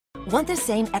Want the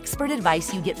same expert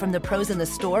advice you get from the pros in the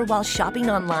store while shopping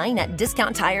online at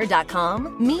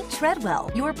DiscountTire.com? Meet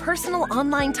Treadwell, your personal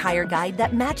online tire guide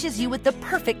that matches you with the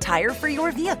perfect tire for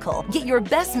your vehicle. Get your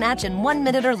best match in 1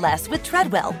 minute or less with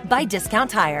Treadwell by Discount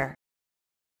Tire.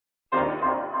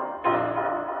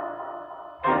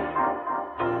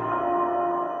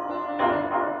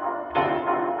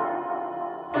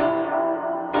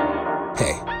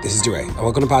 Hey, this is DeRay, and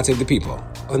welcome to Pod Save the People.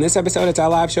 On this episode, it's our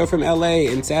live show from LA,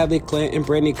 and sadly, Clint and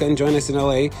Brittany couldn't join us in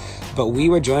LA, but we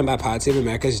were joined by Pod Save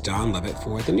America's John Lovett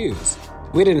for the news.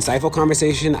 We had an insightful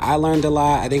conversation. I learned a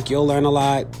lot. I think you'll learn a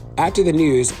lot. After the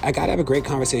news, I got to have a great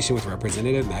conversation with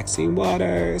Representative Maxine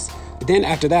Waters. Then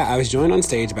after that, I was joined on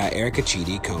stage by Erica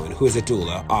Chidi Cohen, who is a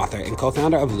doula, author, and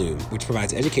co-founder of Loom, which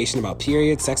provides education about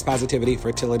periods, sex positivity,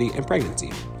 fertility, and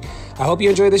pregnancy. I hope you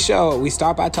enjoy the show. We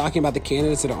start by talking about the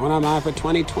candidates that are on our mind for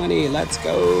 2020. Let's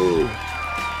go.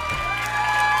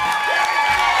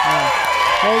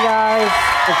 Hey guys,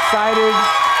 excited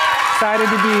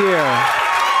to be here.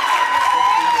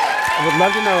 I would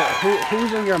love to know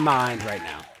who's on your mind right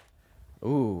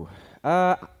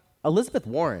now. Elizabeth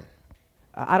Warren.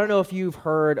 I don't know if you've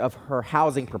heard of her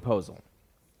housing proposal.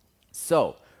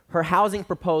 So, her housing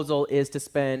proposal is to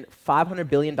spend $500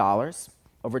 billion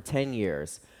over 10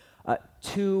 years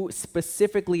to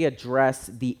specifically address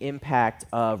the impact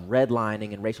of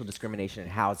redlining and racial discrimination in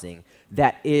housing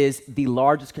that is the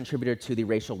largest contributor to the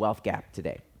racial wealth gap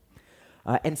today.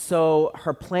 And so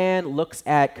her plan looks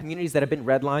at communities that have been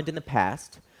redlined in the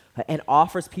past and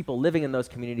offers people living in those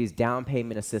communities down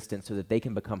payment assistance so that they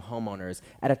can become homeowners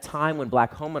at a time when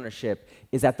black homeownership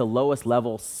is at the lowest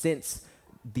level since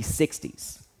the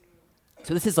 60s.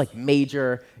 So this is like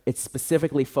major. It's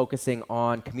specifically focusing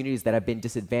on communities that have been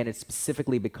disadvantaged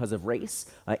specifically because of race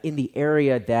in the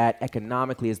area that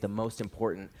economically is the most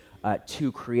important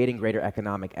to creating greater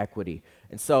economic equity.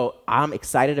 And so I'm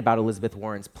excited about Elizabeth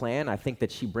Warren's plan. I think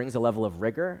that she brings a level of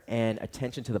rigor and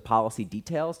attention to the policy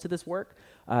details to this work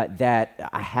that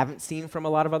I haven't seen from a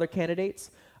lot of other candidates.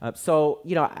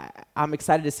 I'm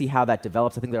excited to see how that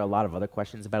develops. I think there are a lot of other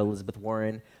questions about Elizabeth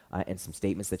Warren and some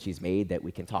statements that she's made that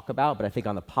we can talk about, but I think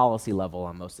on the policy level,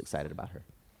 I'm most excited about her.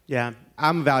 Yeah,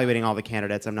 I'm evaluating all the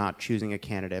candidates. I'm not choosing a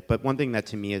candidate, but one thing that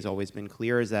to me has always been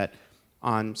clear is that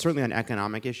certainly on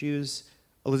economic issues,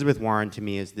 Elizabeth Warren to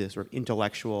me is the sort of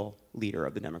intellectual leader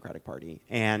of the Democratic Party.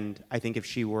 And I think if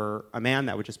she were a man,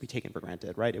 that would just be taken for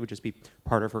granted, right? It would just be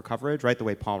part of her coverage, right? The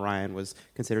way Paul Ryan was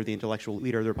considered the intellectual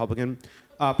leader of the Republican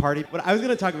Party. But I was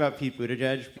going to talk about Pete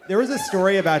Buttigieg. There was a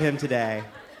story about him today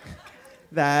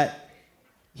that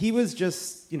he was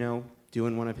just,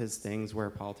 doing one of his things where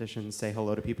politicians say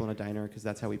hello to people in a diner because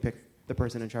that's how we pick the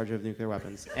person in charge of nuclear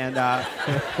weapons. And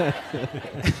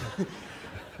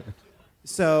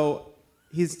so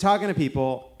he's talking to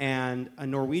people, and a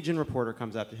Norwegian reporter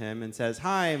comes up to him and says,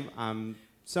 "Hi, I'm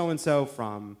so-and-so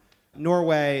from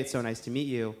Norway. It's so nice to meet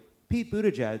you." Pete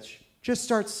Buttigieg just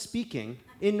starts speaking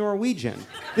in Norwegian.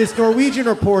 This Norwegian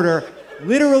reporter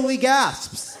literally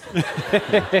gasps.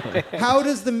 How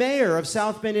does the mayor of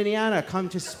South Bend, Indiana, come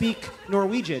to speak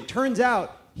Norwegian? Turns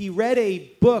out he read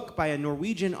a book by a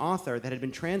Norwegian author that had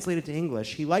been translated to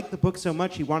English. He liked the book so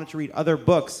much he wanted to read other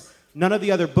books. None of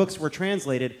the other books were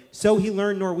translated, so he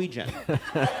learned Norwegian.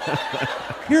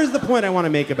 Here's the point I want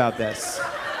to make about this.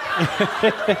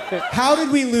 How did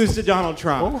we lose to Donald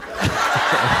Trump?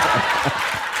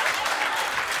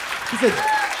 He said,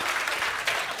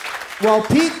 while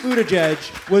Pete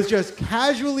Buttigieg was just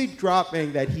casually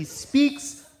dropping that he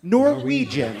speaks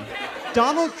Norwegian,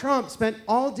 Donald Trump spent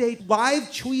all day live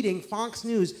tweeting Fox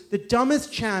News, the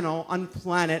dumbest channel on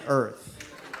planet Earth.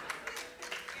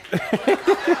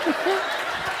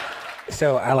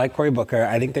 So I like Cory Booker.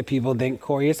 I think that people think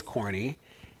Cory is corny.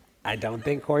 I don't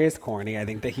think Cory is corny. I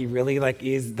think that he really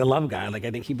is the love guy. I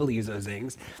think he believes those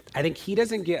things. I think he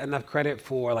doesn't get enough credit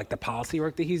for the policy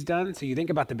work that he's done. So you think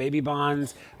about the baby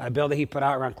bonds bill that he put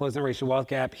out around closing the racial wealth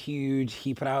gap, huge.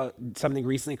 He put out something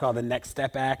recently called the Next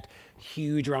Step Act,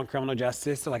 huge around criminal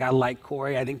justice. So I like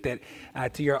Cory. I think that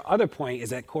to your other point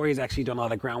is that Cory is actually doing a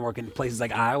lot of groundwork in places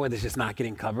like Iowa that's just not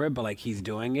getting covered, but he's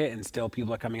doing it and still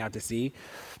people are coming out to see.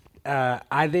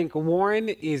 I think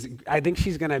Warren I think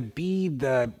she's going to be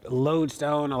the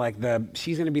lodestone or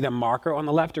she's going to be the marker on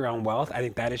the left around wealth. I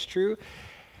think that is true.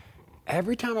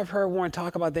 Every time I've heard Warren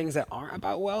talk about things that aren't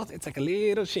about wealth, it's a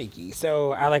little shaky.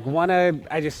 So I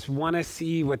just want to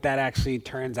see what that actually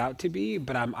turns out to be,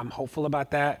 but I'm hopeful about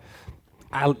that.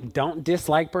 I don't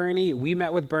dislike Bernie. We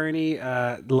met with Bernie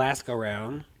last go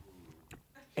round,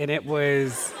 and it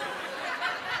was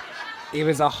It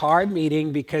was a hard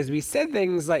meeting because we said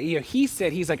things like, he's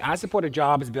like, I support a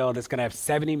jobs bill that's going to have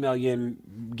 70 million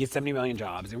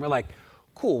jobs. And we're like,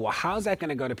 cool, well, how's that going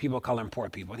to go to people of color and poor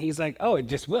people? And he's like, oh, it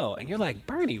just will. And you're like,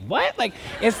 Bernie, what? Like,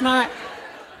 it's not,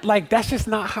 like, that's just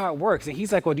not how it works. And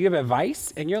he's like, well, do you have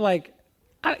advice? And you're like,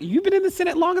 you've been in the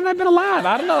Senate longer than I've been alive.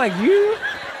 I don't know, like,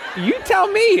 you tell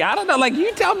me. I don't know, like,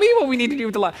 you tell me what we need to do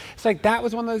with the law. It's like, that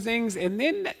was one of those things. And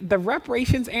then the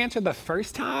reparations answer the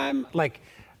first time, like,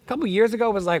 a couple years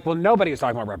ago was like, well, nobody was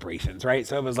talking about reparations, right?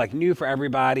 So it was like new for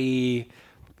everybody.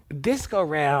 This go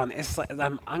round, it's like,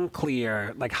 I'm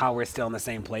unclear like how we're still in the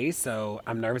same place. So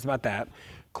I'm nervous about that.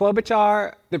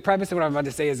 Klobuchar, the premise of what I'm about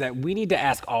to say is that we need to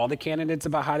ask all the candidates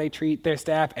about how they treat their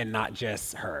staff and not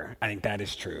just her. I think that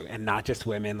is true. And not just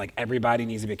women, like everybody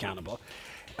needs to be accountable.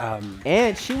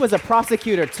 And she was a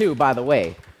prosecutor too, by the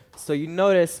way. So you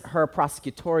notice her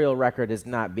prosecutorial record is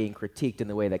not being critiqued in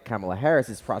the way that Kamala Harris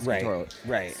is prosecutorial.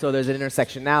 Right. So there's an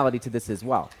intersectionality to this as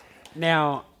well.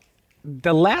 Now,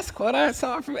 the last quote I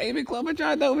saw from Amy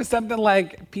Klobuchar, though, was something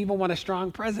like, people want a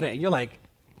strong president. And you're like,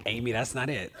 Amy, that's not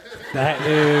it. That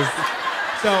is...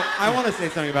 So I want to say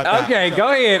something about that. Okay,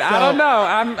 go ahead. I don't know.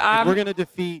 If we're going to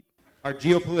defeat our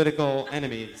geopolitical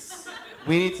enemies,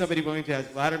 we need somebody willing to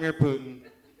ask Vladimir Putin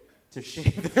to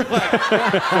shave their legs.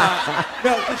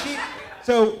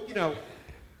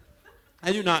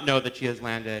 I do not know that she has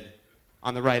landed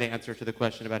on the right answer to the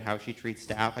question about how she treats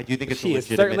staff. I do think it's a legitimate issue.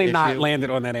 She has certainly not landed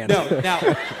on that answer. No, now,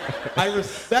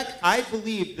 I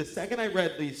believe the second I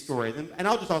read these stories, and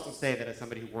I'll just also say that as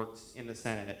somebody who works in the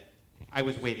Senate, I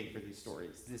was waiting for these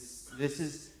stories. This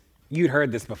is... You'd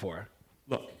heard this before.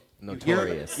 Look.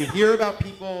 Notorious. You hear about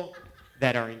people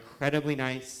that are incredibly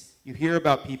nice. You hear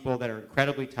about people that are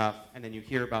incredibly tough, and then you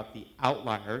hear about the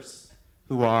outliers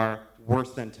who are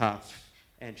worse than tough,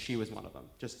 and she was one of them.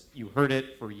 You heard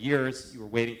it for years. You were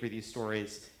waiting for these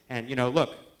stories. And,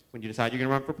 look, when you decide you're going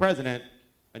to run for president,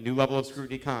 a new level of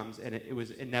scrutiny comes, and it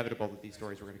was inevitable that these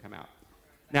stories were going to come out.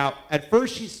 Now, at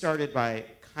first she started by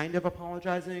kind of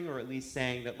apologizing, or at least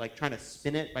saying that, like, trying to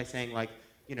spin it by saying, like,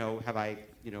 have I,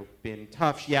 been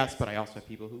tough? Yes, but I also have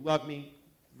people who love me.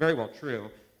 Very well true.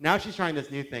 Now she's trying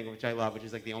this new thing, which I love, which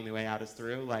is like the only way out is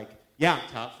through. Like, yeah, I'm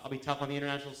tough. I'll be tough on the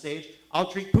international stage. I'll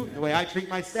treat Putin the way I treat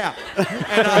my staff. Is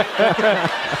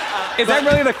that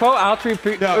really the quote? I'll treat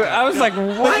Putin. No, I was like,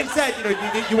 what? But instead,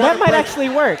 you want That might actually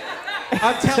work.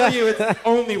 I'm telling you, it's the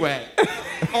only way.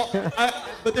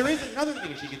 But there is another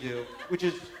thing she could do, which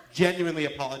is genuinely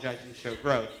apologize and show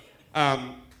growth.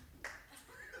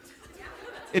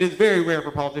 It is very rare for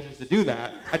politicians to do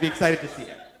that. I'd be excited to see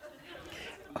it.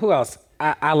 Who else?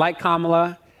 I like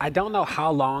Kamala. I don't know how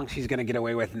long she's going to get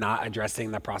away with not addressing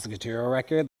the prosecutorial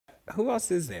record. Who else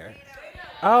is there?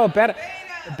 Oh, Beto.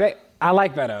 I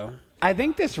like Beto. I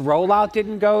think this rollout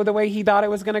didn't go the way he thought it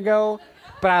was going to go,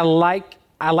 but I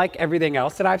like everything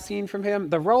else that I've seen from him.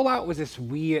 The rollout was just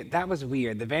weird. That was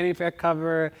weird. The Vanity Fair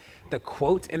cover, the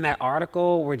quotes in that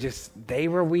article they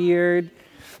were weird.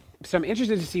 So I'm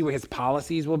interested to see what his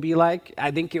policies will be like. I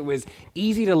think it was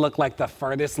easy to look like the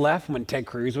furthest left when Ted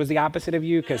Cruz was the opposite of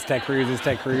you, because Ted Cruz is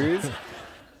Ted Cruz.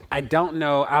 I don't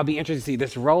know. I'll be interested to see.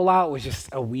 This rollout was just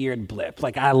a weird blip.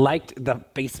 Like, I liked the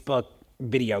Facebook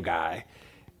video guy.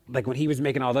 Like, when he was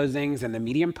making all those things and the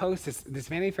Medium post, this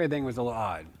Vanity Fair thing was a little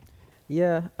odd.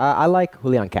 Yeah, I like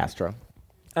Julian Castro.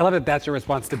 I love that that's your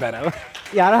response to Beto.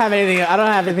 Yeah, I don't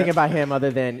have anything about him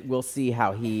other than we'll see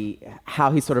how he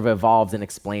sort of evolves and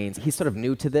explains. He's sort of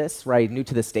new to this, right? New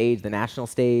to the stage, the national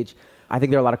stage. I think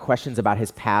there are a lot of questions about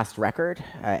his past record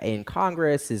in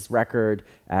Congress, his record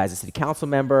as a city council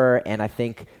member, and I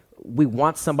think we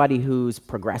want somebody who's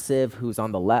progressive, who's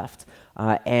on the left,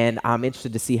 and I'm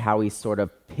interested to see how he sort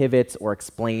of pivots or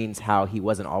explains how he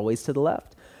wasn't always to the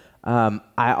left.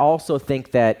 I also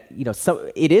think that,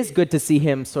 so it is good to see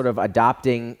him sort of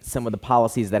adopting some of the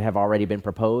policies that have already been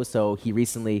proposed. So he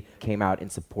recently came out in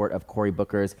support of Cory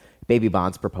Booker's baby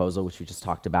bonds proposal, which we just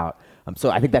talked about. So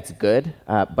I think that's good.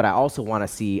 But I also want to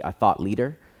see a thought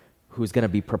leader who's going to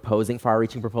be proposing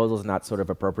far-reaching proposals, not sort of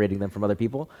appropriating them from other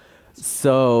people.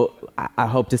 So I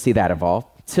hope to see that evolve.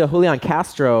 To Julian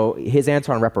Castro, his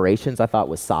answer on reparations I thought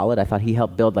was solid. I thought he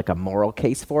helped build like a moral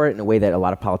case for it in a way that a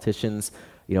lot of politicians,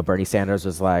 Bernie Sanders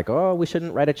was like, oh, we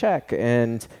shouldn't write a check.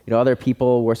 And, other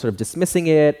people were sort of dismissing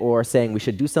it or saying we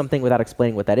should do something without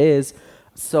explaining what that is.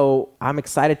 So I'm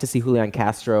excited to see Julian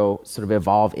Castro sort of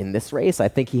evolve in this race. I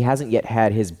think he hasn't yet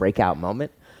had his breakout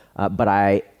moment, but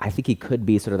I think he could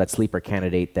be sort of that sleeper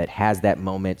candidate that has that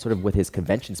moment sort of with his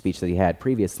convention speech that he had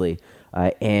previously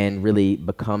and really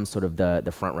becomes sort of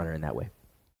the front runner in that way.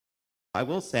 I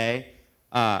will say,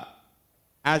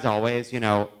 as always,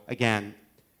 again,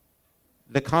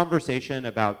 the conversation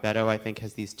about Beto, I think,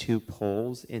 has these two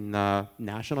poles in the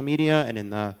national media and in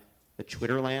the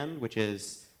Twitter land, which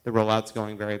is the rollout's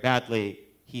going very badly,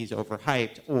 he's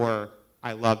overhyped, or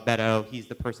I love Beto, he's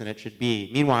the person it should be.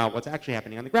 Meanwhile, what's actually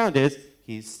happening on the ground is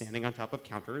he's standing on top of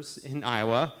counters in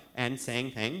Iowa and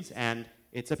saying things, and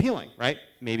it's appealing, right?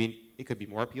 Maybe it could be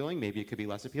more appealing, maybe it could be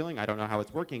less appealing. I don't know how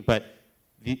it's working, but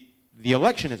the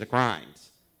election is a grind.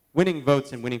 Winning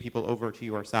votes and winning people over to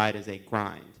your side is a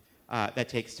grind that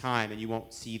takes time, and you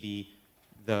won't see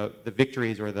the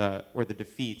victories or the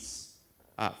defeats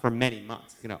for many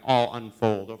months. It's going to all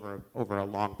unfold over a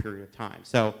long period of time.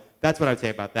 So that's what I would say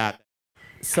about that.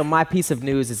 So my piece of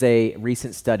news is a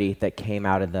recent study that came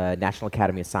out of the National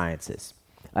Academy of Sciences.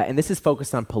 And this is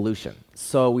focused on pollution.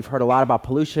 So we've heard a lot about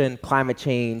pollution, climate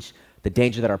change, the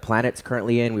danger that our planet's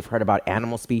currently in. We've heard about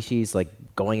animal species like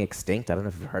going extinct. I don't know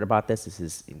if you've heard about this. This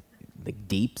is like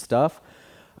deep stuff.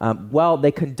 Well,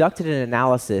 they conducted an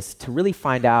analysis to really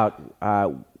find out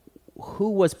who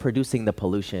was producing the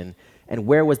pollution and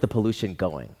where was the pollution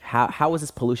going. How was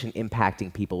this pollution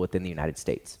impacting people within the United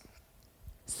States?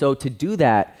 So to do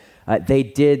that, they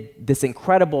did this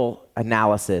incredible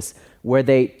analysis where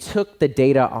they took the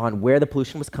data on where the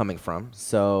pollution was coming from,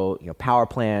 so power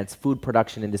plants, food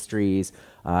production industries,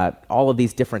 all of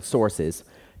these different sources.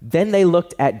 Then they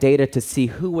looked at data to see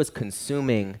who was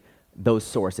consuming those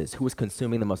sources, who was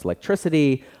consuming the most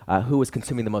electricity, who was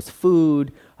consuming the most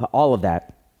food, all of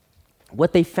that.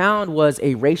 What they found was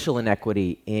a racial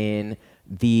inequity in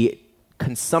the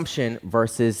consumption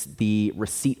versus the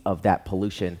receipt of that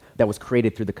pollution that was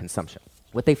created through the consumption.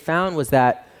 What they found was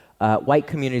that white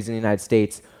communities in the United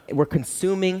States were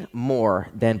consuming more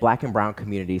than black and brown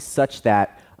communities, such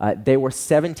that they were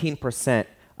 17%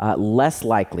 less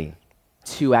likely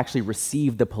to actually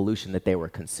receive the pollution that they were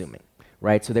consuming,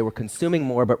 right? So they were consuming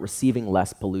more but receiving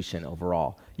less pollution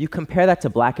overall. You compare that to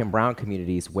black and brown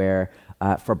communities where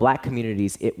for black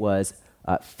communities it was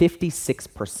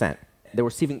 56%. They were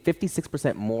receiving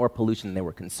 56% more pollution than they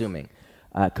were consuming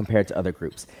compared to other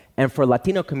groups. And for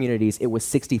Latino communities, it was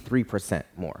 63%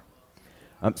 more.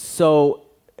 So,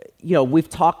 we've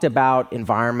talked about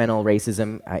environmental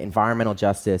racism, environmental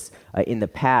justice in the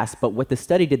past, but what the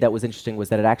study did that was interesting was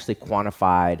that it actually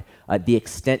quantified the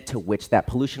extent to which that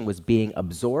pollution was being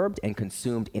absorbed and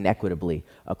consumed inequitably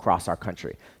across our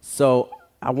country. So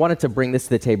I wanted to bring this to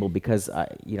the table because,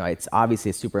 it's obviously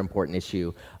a super important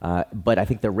issue, but I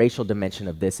think the racial dimension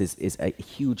of this is a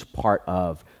huge part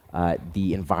of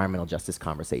the environmental justice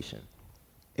conversation.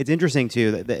 It's interesting,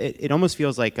 too, that it almost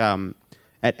feels like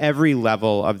at every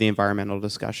level of the environmental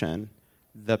discussion,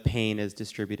 the pain is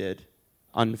distributed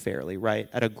unfairly, right?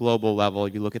 At a global level,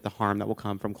 you look at the harm that will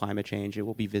come from climate change. It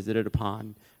will be visited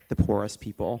upon the poorest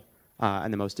people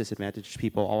and the most disadvantaged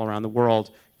people all around the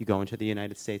world. You go into the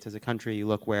United States as a country, you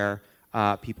look where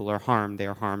people are harmed. They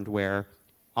are harmed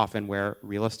often where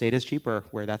real estate is cheaper,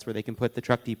 where that's where they can put the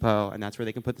truck depot, and that's where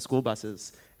they can put the school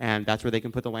buses, and that's where they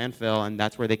can put the landfill, and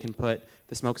that's where they can put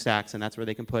the smokestacks, and that's where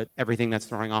they can put everything that's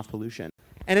throwing off pollution.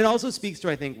 And it also speaks to,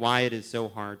 I think, why it is so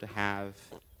hard to have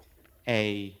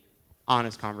a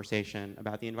honest conversation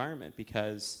about the environment,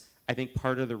 because I think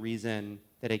part of the reason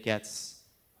that it gets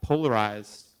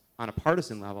polarized on a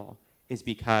partisan level is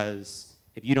because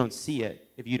if you don't see it,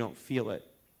 if you don't feel it,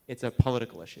 it's a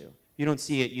political issue. If you don't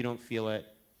see it, you don't feel it,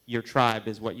 your tribe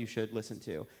is what you should listen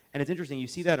to. And it's interesting, you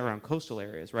see that around coastal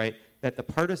areas, right? That the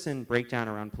partisan breakdown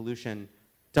around pollution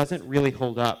doesn't really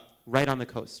hold up right on the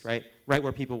coast, right? Right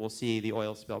where people will see the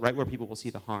oil spill, right where people will see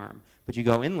the harm. But you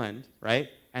go inland, right?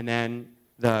 And then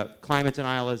the climate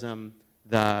denialism,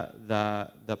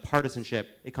 the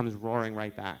partisanship, it comes roaring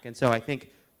right back. And so I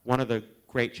think one of the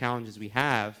great challenges we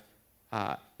have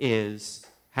is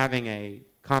having a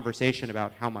conversation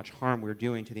about how much harm we're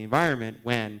doing to the environment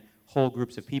when whole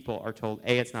groups of people are told,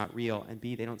 A, it's not real, and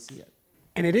B, they don't see it.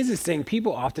 And it is this thing,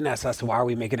 people often ask us, why are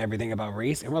we making everything about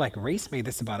race? And we're like, race made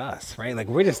this about us, right? Like,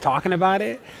 we're just talking about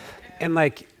it. And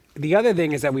like, the other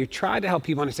thing is that we've tried to help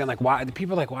people understand, like, why, the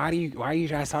people are like, why are you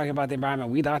guys talking about the environment?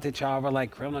 We thought that y'all were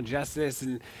like criminal justice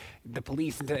and the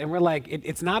police. And we're like,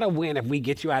 it's not a win if we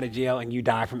get you out of jail and you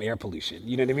die from air pollution.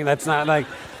 You know what I mean? That's not like,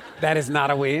 that is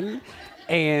not a win.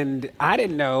 And I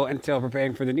didn't know until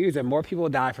preparing for the news that more people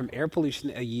die from air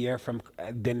pollution a year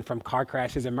than from car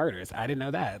crashes and murders. I didn't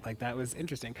know that. Like, that was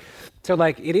interesting. So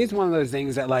like, it is one of those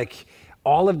things that like,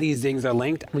 All of these things are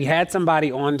linked. We had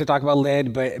somebody on to talk about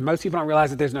lead, but most people don't realize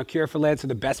that there's no cure for lead. So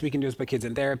the best we can do is put kids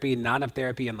in therapy, not enough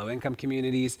therapy in low-income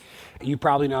communities. You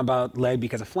probably know about lead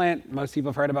because of Flint. Most people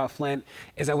have heard about Flint.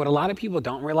 Is that what a lot of people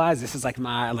don't realize? This is like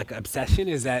my obsession,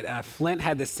 is that Flint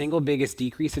had the single biggest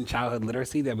decrease in childhood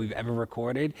literacy that we've ever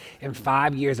recorded. In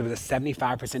 5 years, there was a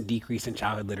 75% decrease in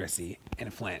childhood literacy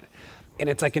in Flint. And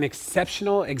it's like an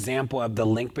exceptional example of the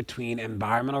link between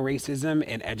environmental racism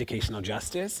and educational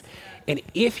justice. And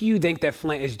if you think that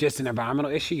Flint is just an environmental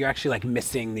issue, you're actually like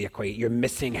missing the equation. You're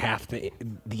missing half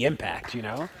the impact, you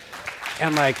know?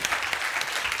 And like,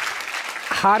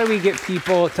 how do we get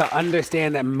people to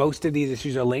understand that most of these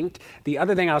issues are linked? The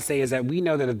other thing I'll say is that we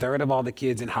know that a third of all the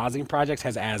kids in housing projects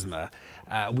has asthma.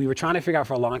 We were trying to figure out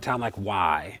for a long time, like,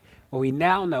 why? What we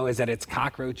now know is that it's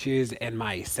cockroaches and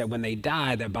mice, that when they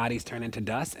die, their bodies turn into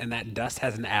dust, and that dust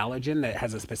has an allergen that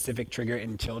has a specific trigger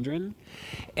in children.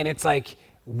 And it's like,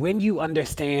 when you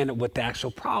understand what the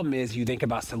actual problem is, you think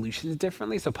about solutions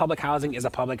differently. So public housing is a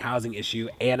public housing issue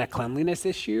and a cleanliness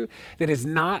issue that is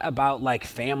not about like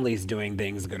families doing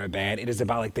things good or bad. It is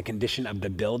about like the condition of the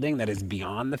building that is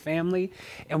beyond the family.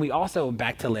 And we also,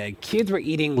 back to lead, kids were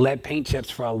eating lead paint chips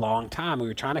for a long time. We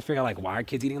were trying to figure out like, why are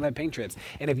kids eating lead paint chips?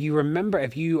 And if you remember,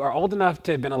 if you are old enough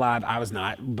to have been alive, I was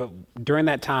not, but during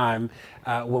that time,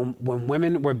 when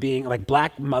women were being, like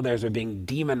black mothers were being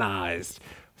demonized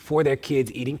for their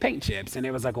kids eating paint chips. And it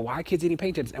was like, well, why are kids eating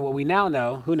paint chips? And what we now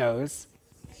know, who knows?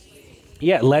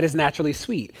 Yeah, lead is naturally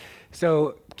sweet.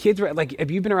 So kids were like,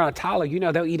 if you've been around a toddler, you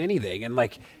know they'll eat anything. And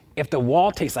like, if the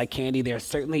wall tastes like candy, they're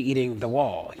certainly eating the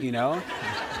wall, you know?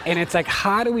 And it's like,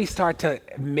 how do we start to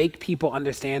make people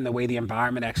understand the way the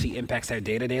environment actually impacts their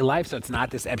day-to-day life? So it's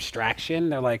not this abstraction.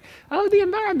 They're like, oh, the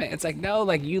environment. It's like, no,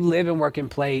 like you live and work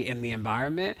and play in the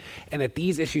environment. And that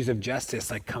these issues of justice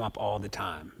like come up all the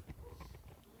time.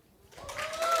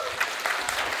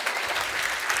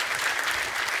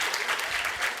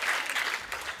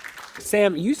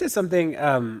 Sam, you said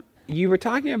something, you were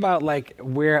talking about like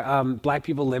where black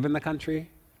people live in the country.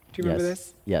 Do you remember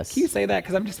this? Yes. Can you say that?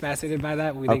 Because I'm just fascinated by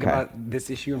that when we think about this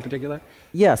issue in particular.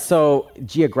 Yeah, so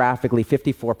geographically,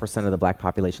 54% of the black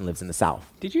population lives in the South.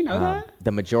 Did you know that?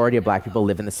 The majority of black people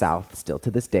live in the South still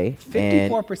to this day.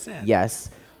 54%? Yes.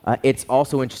 It's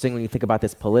also interesting when you think about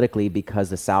this politically because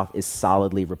the South is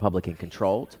solidly Republican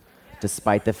controlled,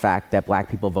 despite the fact that black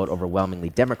people vote overwhelmingly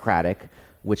Democratic,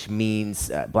 which means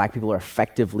black people are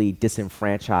effectively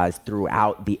disenfranchised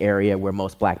throughout the area where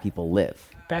most black people live.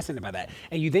 Fascinated by that.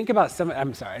 And you think about some,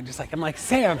 I'm like,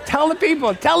 Sam, tell the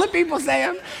people,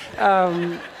 Sam.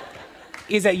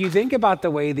 Is that you think about the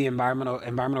way the environmental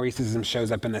racism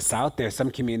shows up in the South. There's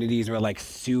some communities where like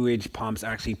sewage pumps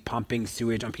are actually pumping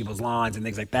sewage on people's lawns and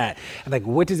things like that. And like,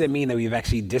 what does it mean that we've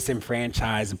actually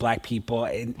disenfranchised black people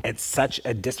at such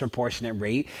a disproportionate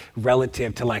rate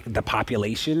relative to like the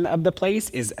population of the place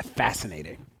is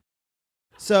fascinating.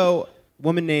 So, a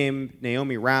woman named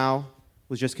Naomi Rao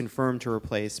was just confirmed to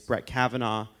replace Brett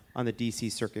Kavanaugh on the D.C.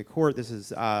 Circuit Court. This is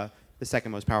the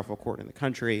second most powerful court in the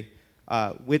country.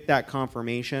 With that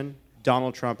confirmation,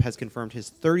 Donald Trump has confirmed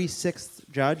his 36th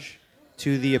judge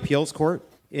to the appeals court.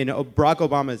 In Barack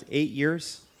Obama's 8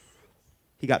 years,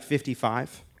 he got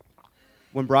 55.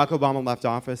 When Barack Obama left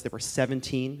office, there were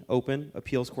 17 open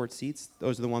appeals court seats.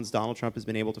 Those are the ones Donald Trump has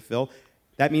been able to fill.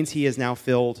 That means he has now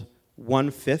filled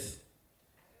 1/5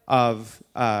 of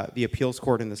the appeals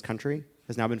court in this country,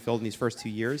 has now been filled in these first 2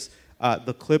 years.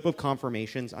 The clip of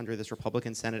confirmations under this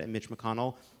Republican Senate and Mitch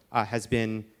McConnell has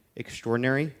been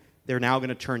extraordinary. They're now going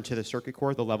to turn to the circuit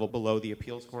court, the level below the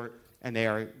appeals court, and they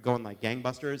are going like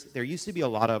gangbusters. There used to be a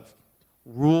lot of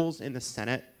rules in the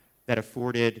Senate that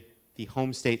afforded the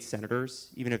home state senators,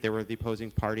 even if they were the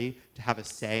opposing party, to have a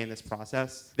say in this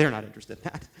process. They're not interested in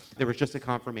that. There was just a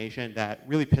confirmation that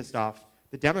really pissed off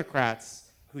the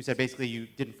Democrats, who said basically you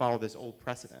didn't follow this old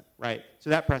precedent, right? So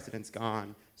that precedent's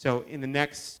gone. So in the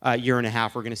next year and a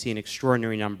half, we're going to see an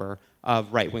extraordinary number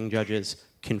of right-wing judges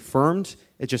confirmed.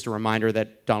 It's just a reminder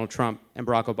that Donald Trump and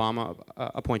Barack Obama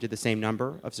appointed the same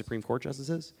number of Supreme Court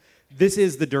justices. This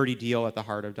is the dirty deal at the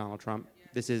heart of Donald Trump.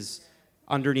 This is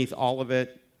underneath all of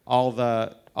it, all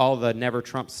the never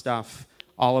Trump stuff,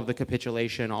 all of the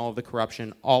capitulation, all of the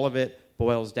corruption, all of it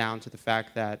boils down to the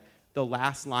fact that the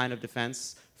last line of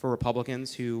defense for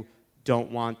Republicans who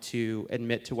don't want to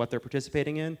admit to what they're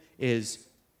participating in is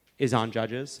on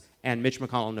judges. And Mitch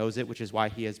McConnell knows it, which is why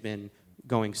he has been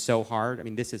going so hard. I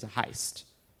mean, this is a heist.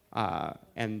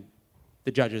 And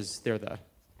the judges, they're the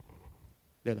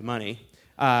money.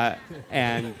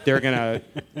 And they're gonna,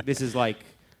 this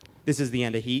is the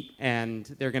end of heat, and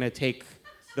they're gonna take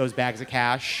those bags of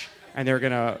cash and they're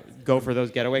going to go for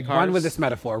those getaway cars. Run with this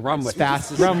metaphor. Run with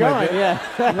fast it. as Run with going, it.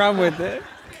 yeah. Run with it.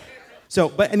 So,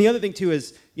 and the other thing too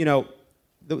is,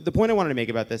 the point I wanted to make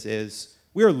about this is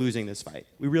we are losing this fight.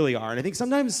 We really are. And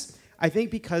I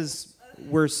think because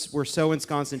we're so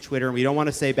ensconced in Twitter and we don't want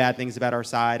to say bad things about our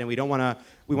side and we want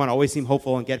to always seem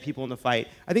hopeful and get people in the fight.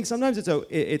 I think sometimes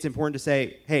it's important to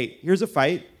say, hey, here's a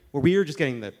fight where we are just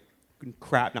getting the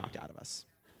crap knocked out of us.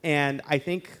 And I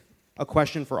think a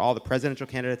question for all the presidential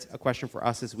candidates, a question for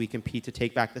us as we compete to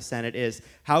take back the Senate is,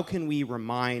 how can we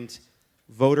remind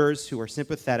voters who are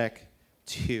sympathetic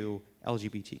to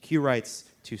LGBTQ rights,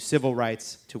 to civil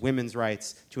rights, to women's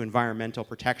rights, to environmental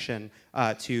protection,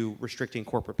 to restricting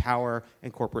corporate power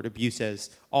and corporate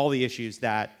abuses, all the issues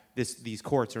that these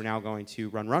courts are now going to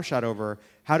run roughshod over.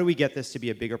 How do we get this to be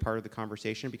a bigger part of the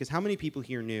conversation? Because how many people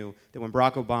here knew that when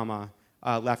Barack Obama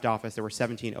left office, there were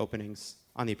 17 openings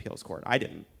on the appeals court? I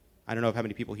didn't. I don't know how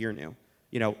many people here knew.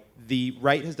 The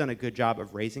right has done a good job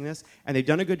of raising this, and they've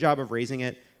done a good job of raising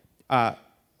it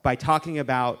by talking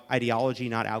about ideology,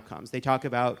 not outcomes. They talk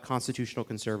about constitutional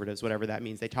conservatives, whatever that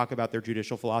means. They talk about their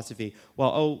judicial philosophy.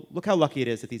 Well, look how lucky it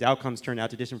is that these outcomes turned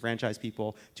out to disenfranchise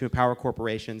people, to empower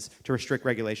corporations, to restrict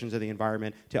regulations of the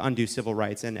environment, to undo civil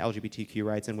rights and LGBTQ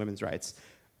rights and women's rights.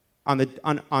 On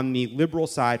the liberal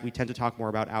side, we tend to talk more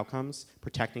about outcomes,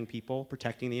 protecting people,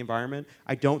 protecting the environment.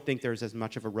 I don't think there's as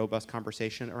much of a robust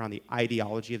conversation around the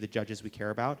ideology of the judges we care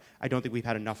about. I don't think we've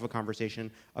had enough of a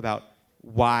conversation about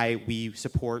why we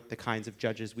support the kinds of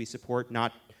judges we support,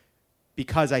 not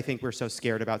because I think we're so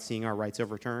scared about seeing our rights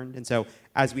overturned. And so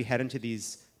as we head into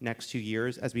these next 2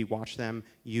 years, as we watch them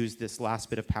use this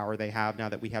last bit of power they have now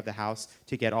that we have the House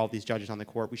to get all these judges on the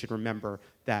court, we should remember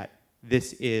that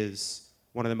this is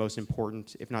one of the most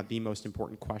important, if not the most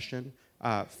important question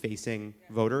facing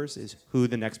voters, is who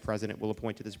the next president will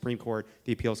appoint to the Supreme Court,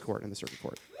 the Appeals Court, and the Circuit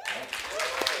Court.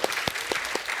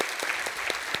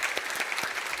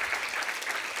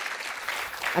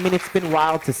 I mean, it's been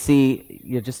wild to see,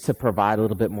 just to provide a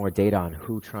little bit more data on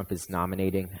who Trump is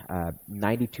nominating.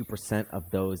 92%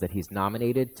 of those that he's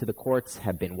nominated to the courts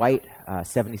have been white.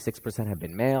 76% have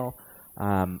been male.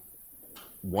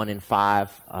 1 in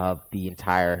 5 of the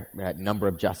entire number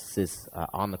of justices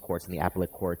on the courts, in the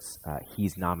appellate courts,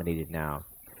 he's nominated now.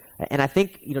 And I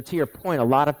think, to your point, a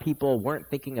lot of people weren't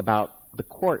thinking about the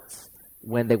courts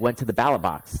when they went to the ballot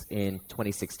box in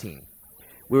 2016.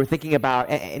 We were thinking about,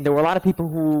 and there were a lot of people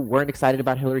who weren't excited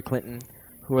about Hillary Clinton,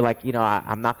 who were like,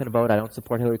 I'm not going to vote. I don't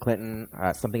support Hillary Clinton.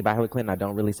 Something about Hillary Clinton I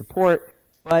don't really support.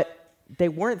 But they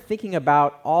weren't thinking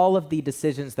about all of the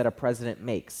decisions that a president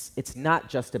makes. It's not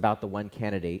just about the one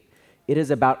candidate. It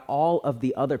is about all of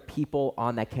the other people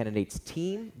on that candidate's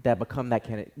team that become that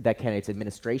candidate's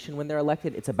administration when they're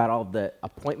elected. It's about all the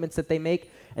appointments that they make.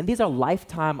 And these are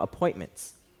lifetime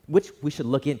appointments, which we should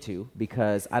look into,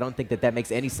 because I don't think that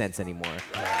makes any sense anymore,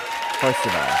 first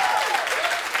of all.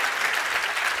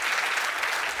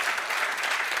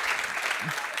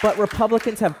 But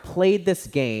Republicans have played this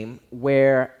game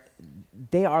where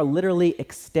they are literally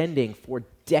extending for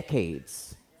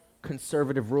decades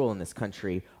conservative rule in this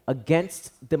country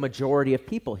against the majority of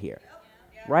people here,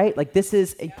 right? Like, this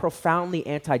is a profoundly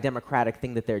anti-democratic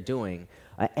thing that they're doing,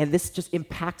 and this just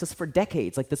impacts us for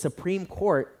decades. Like, the Supreme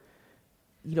Court,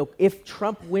 if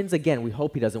Trump wins again, we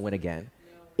hope he doesn't win again.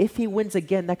 If he wins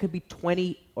again, that could be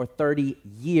 20 or 30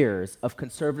 years of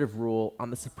conservative rule on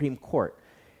the Supreme Court.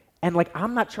 And,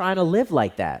 I'm not trying to live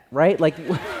like that, right?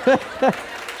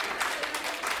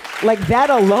 That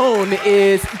alone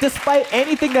is, despite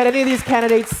anything that any of these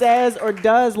candidates says or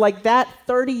does, that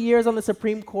 30 years on the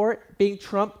Supreme Court being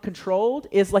Trump-controlled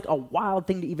is, a wild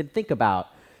thing to even think about.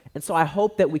 And so I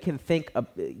hope that we can think of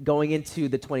going into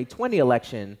the 2020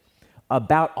 election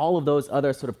about all of those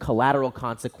other sort of collateral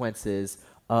consequences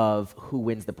of who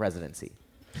wins the presidency.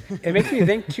 It makes me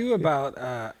think, too,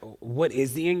 about what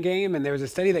is the end game. And there was a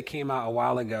study that came out a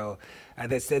while ago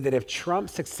that said that if Trump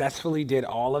successfully did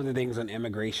all of the things on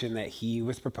immigration that he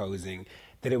was proposing,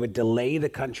 that it would delay the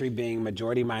country being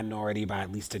majority-minority by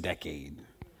at least a decade.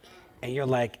 And you're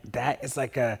like, that is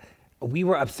we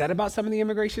were upset about some of the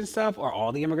immigration stuff, or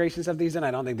all the immigration stuff that he's done.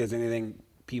 I don't think there's anything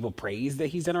people praise that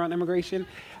he's done around immigration.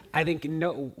 I think,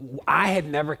 I had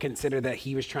never considered that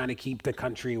he was trying to keep the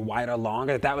country white or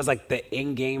longer, that was the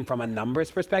end game from a numbers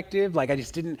perspective. I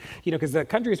just didn't, because the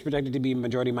country is projected to be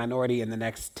majority minority in the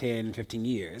next 10, 15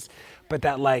 years. But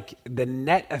that the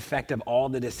net effect of all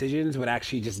the decisions would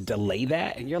actually just delay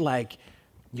that. And you're like,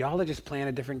 y'all are just playing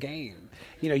a different game.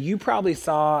 You probably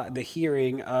saw the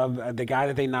hearing of the guy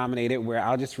that they nominated, where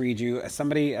I'll just read you.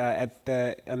 Somebody on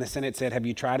the Senate said, "Have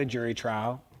you tried a jury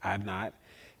trial?" I have not.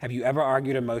 "Have you ever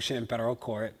argued a motion in federal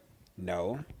court?"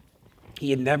 No. He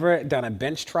had never done a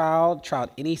bench trial, tried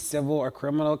any civil or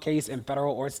criminal case in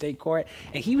federal or state court,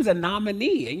 and he was a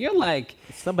nominee. And you're like,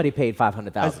 Somebody paid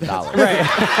 $500,000. right?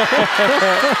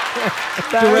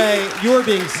 DeRay, you're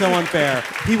being so unfair.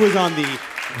 He was on the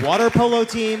water polo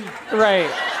team. Right.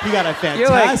 He got a You're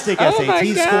like, fantastic oh my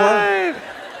SAT score. God.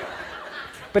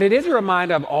 But it is a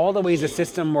reminder of all the ways the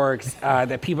system works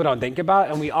that people don't think about.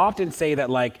 And we often say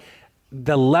that, like,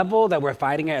 the level that we're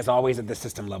fighting at is always at the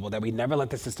system level, that we never let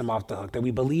the system off the hook, that we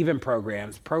believe in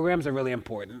programs. Programs are really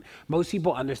important. Most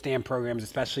people understand programs,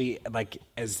 especially like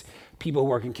as people who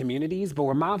work in communities, but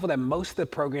we're mindful that most of the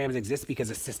programs exist because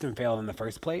the system failed in the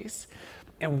first place.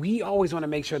 And we always want to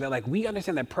make sure that, like, we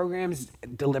understand that programs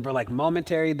deliver like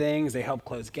momentary things, they help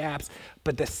close gaps,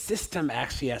 but the system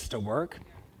actually has to work.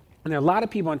 And there are a lot of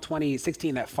people in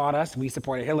 2016 that fought us. We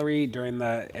supported Hillary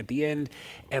at the end.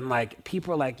 And like,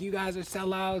 people are like, you guys are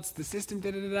sellouts, the system,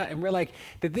 da-da-da-da. And we're like,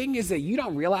 the thing is that you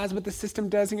don't realize what the system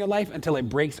does in your life until it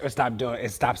breaks or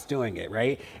stops doing it,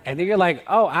 right? And then you're like,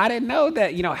 oh, I didn't know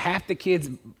that,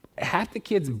 half the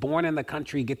kids born in the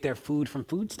country get their food from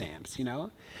food stamps,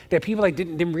 That people like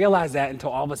didn't realize that until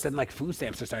all of a sudden like food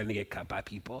stamps are starting to get cut by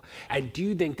people. I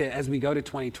do think that as we go to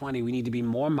 2020, we need to be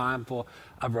more mindful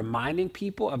of reminding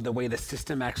people of the way the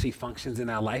system actually functions in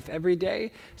our life every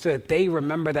day, so that they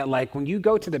remember that, like, when you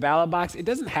go to the ballot box, it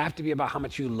doesn't have to be about how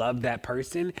much you love that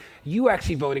person. You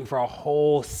actually voting for a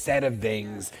whole set of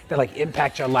things that like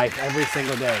impact your life every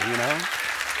single day,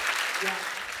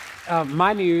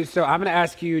 My news, so I'm going to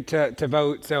ask you to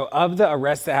vote. So of the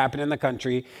arrests that happen in the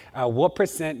country, what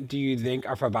 % do you think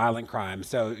are for violent crime?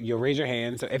 So you'll raise your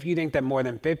hand. So if you think that more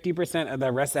than 50% of the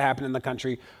arrests that happen in the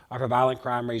country are for violent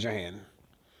crime, raise your hand.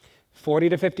 40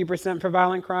 to 50% for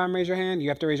violent crime, raise your hand. You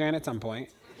have to raise your hand at some point.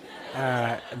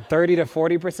 30 to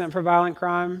 40% for violent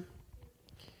crime.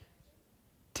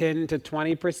 10 to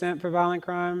 20% for violent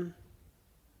crime.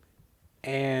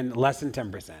 And less than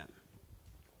 10%.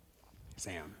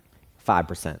 Sam.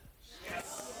 5%.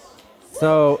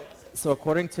 So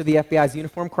according to the FBI's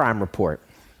Uniform Crime Report,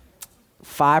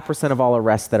 5% of all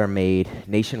arrests that are made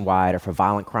nationwide are for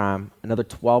violent crime, another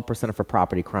 12% are for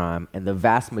property crime, and the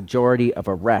vast majority of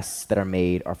arrests that are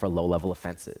made are for low-level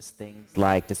offenses. Things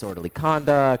like disorderly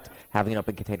conduct, having an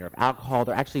open container of alcohol.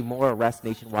 There are actually more arrests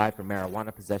nationwide for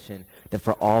marijuana possession than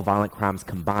for all violent crimes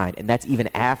combined, and that's even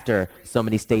after so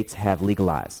many states have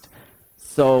legalized.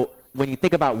 So when you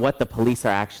think about what the police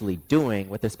are actually doing,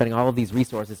 what they're spending all of these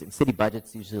resources in city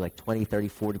budgets, usually like 20, 30,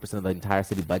 40% of the entire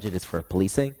city budget is for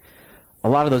policing. A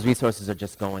lot of those resources are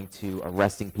just going to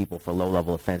arresting people for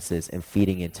low-level offenses and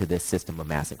feeding into this system of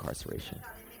mass incarceration.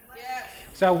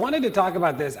 So I wanted to talk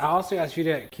about this. I also asked you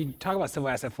can you talk about civil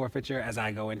asset forfeiture as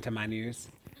I go into my news?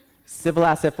 Civil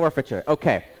asset forfeiture.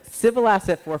 Okay. Civil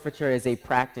asset forfeiture is a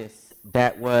practice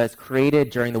that was created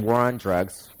during the war on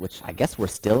drugs, which I guess we're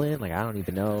still in. Like, I don't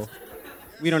even know.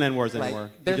 We don't end wars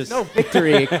anymore. There's no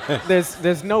victory.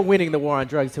 there's no winning the war on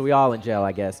drugs till we all in jail,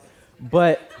 I guess.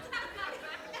 But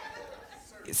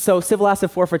so civil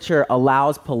asset forfeiture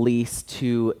allows police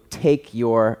to take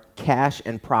your cash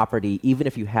and property even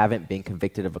if you haven't been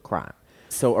convicted of a crime.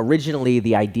 So originally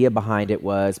the idea behind it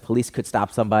was police could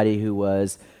stop somebody who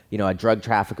was, a drug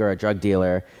trafficker, a drug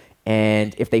dealer,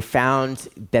 and if they found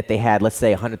that they had, let's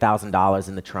say, $100,000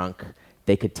 in the trunk,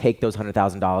 they could take those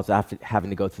 $100,000 after having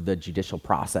to go through the judicial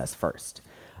process first.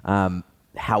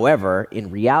 However, in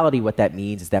reality, what that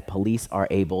means is that police are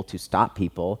able to stop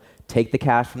people, take the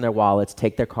cash from their wallets,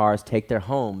 take their cars, take their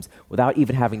homes, without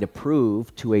even having to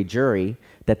prove to a jury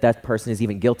that that person is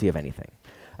even guilty of anything.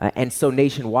 And so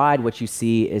nationwide, what you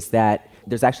see is that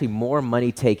there's actually more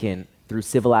money taken through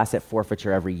civil asset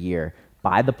forfeiture every year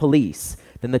by the police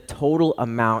than the total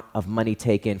amount of money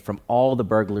taken from all the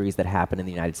burglaries that happen in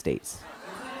the United States.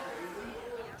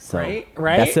 So right,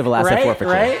 that's civil asset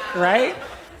forfeiture. Right.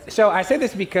 So I say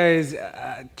this because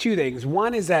two things.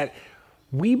 One is that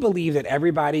we believe that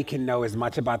everybody can know as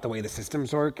much about the way the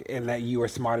systems work and that you are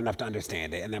smart enough to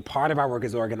understand it. And that part of our work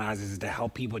as organizers is to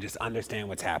help people just understand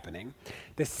what's happening.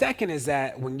 The second is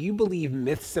that when you believe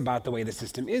myths about the way the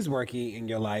system is working in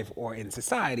your life or in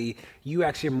society, you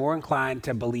actually are more inclined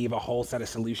to believe a whole set of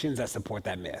solutions that support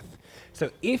that myth.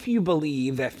 So if you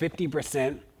believe that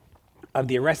 50% of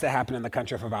the arrests that happen in the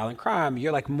country for violent crime,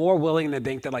 you're like more willing to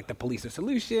think that like the police are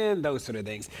solution, those sort of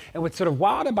things. And what's sort of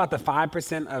wild about the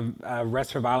 5% of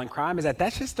arrests for violent crime is that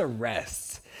that's just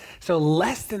arrests. So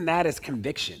less than that is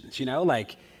convictions,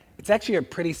 like it's actually a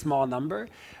pretty small number.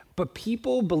 But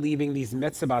people believing these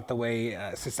myths about the way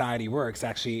society works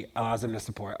actually allows them to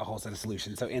support a whole set of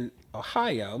solutions. So in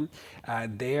Ohio,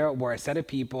 there were a set of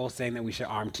people saying that we should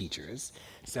arm teachers.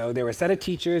 So there were a set of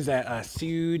teachers that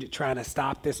sued trying to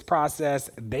stop this process.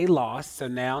 They lost. So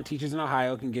now teachers in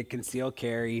Ohio can get concealed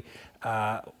carry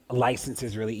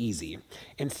licenses really easy.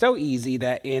 And so easy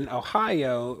that in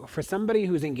Ohio, for somebody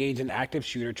who's engaged in active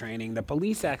shooter training, the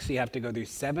police actually have to go through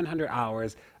 700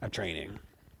 hours of training.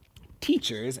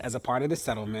 Teachers, as a part of the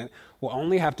settlement, will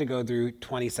only have to go through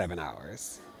 27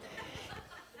 hours.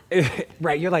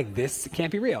 Right, you're like, this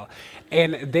can't be real.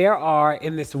 And there are,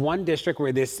 in this one district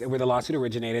where the lawsuit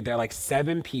originated, there are like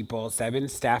 7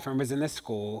 staff members in the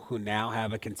school who now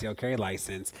have a concealed carry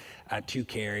license to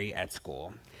carry at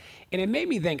school. And it made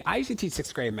me think, I used to teach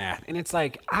 6th grade math, and it's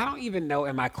like, I don't even know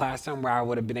in my classroom where I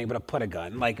would have been able to put a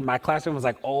gun. Like, my classroom was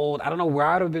like old. I don't know where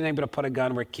I would have been able to put a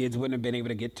gun where kids wouldn't have been able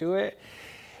to get to it.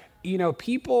 You know,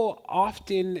 people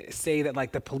often say that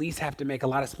like the police have to make a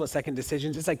lot of split-second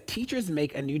decisions. It's like teachers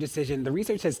make a new decision. The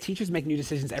research says teachers make new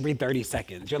decisions every 30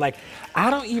 seconds. You're like,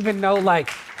 I don't even know like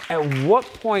at what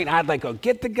point I'd like go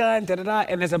get the gun,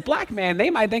 And as a black man, they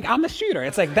might think I'm a shooter.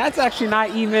 It's like, that's actually not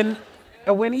even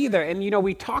a win either. And you know,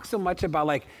 we talk so much about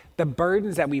like the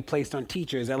burdens that we placed on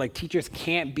teachers, that like teachers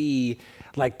can't be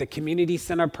like the community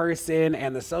center person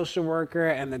and the social worker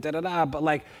and the but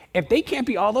like if they can't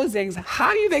be all those things,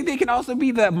 how do you think they can also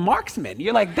be the marksman?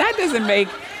 You're like, that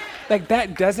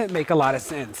doesn't make a lot of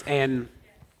sense. And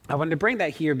I wanted to bring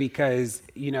that here because,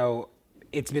 you know,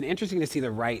 it's been interesting to see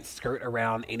the right skirt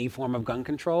around any form of gun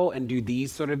control and do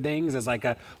these sort of things as like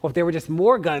well, if there were just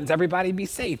more guns, everybody'd be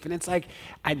safe. And it's like,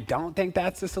 I don't think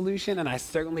that's the solution. And I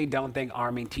certainly don't think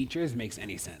arming teachers makes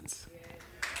any sense.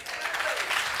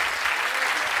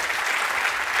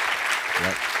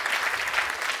 Yep.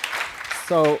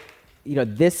 So, you know,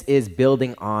 this is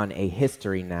building on a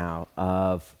history now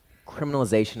of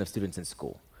criminalization of students in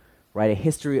school, right? A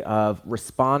history of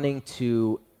responding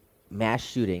to mass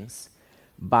shootings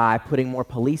by putting more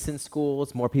police in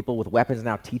schools, more people with weapons,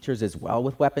 now teachers as well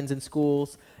with weapons in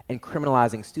schools, and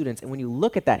criminalizing students. And when you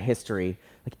look at that history,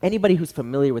 like anybody who's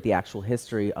familiar with the actual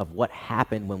history of what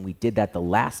happened when we did that the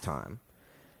last time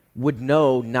would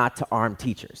know not to arm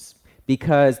teachers.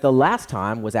 Because the last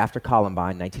time was after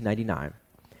Columbine, 1999.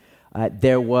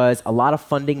 There was a lot of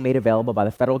funding made available by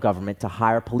the federal government to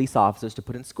hire police officers to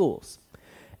put in schools.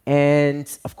 And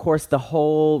of course, the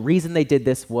whole reason they did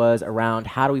this was around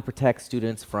how do we protect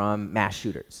students from mass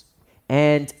shooters.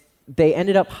 And they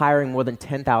ended up hiring more than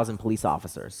 10,000 police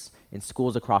officers in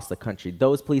schools across the country.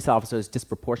 Those police officers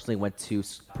disproportionately went to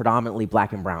predominantly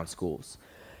black and brown schools.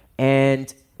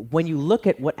 And when you look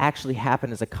at what actually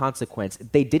happened as a consequence,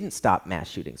 they didn't stop mass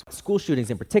shootings. School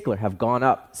shootings in particular have gone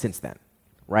up since then,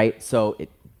 right? So it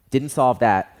didn't solve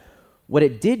that. What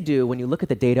it did do, when you look at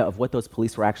the data of what those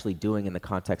police were actually doing in the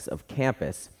context of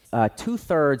campus,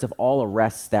 2/3 of all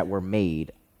arrests that were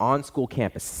made on school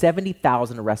campus,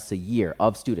 70,000 arrests a year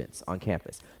of students on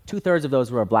campus, 2/3 of those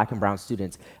were black and brown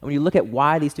students. And when you look at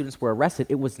why these students were arrested,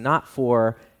 it was not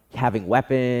for having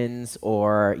weapons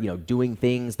or, you know, doing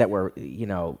things that were, you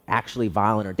know, actually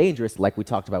violent or dangerous, like we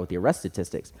talked about with the arrest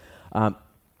statistics.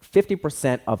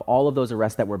 50% of all of those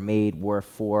arrests that were made were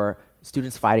for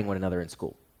students fighting one another in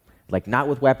school. Like not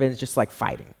with weapons, just like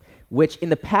fighting, which in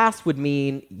the past would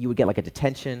mean you would get like a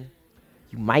detention,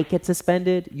 you might get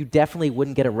suspended, you definitely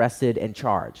wouldn't get arrested and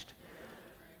charged.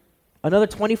 Another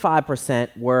 25%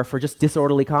 were for just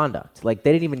disorderly conduct. Like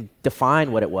they didn't even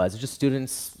define what it was just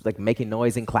students like making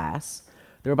noise in class.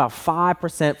 There were about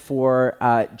 5% for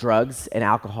drugs and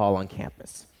alcohol on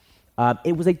campus.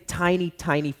 It was a tiny,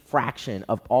 tiny fraction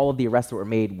of all of the arrests that were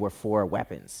made were for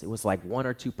weapons. It was like 1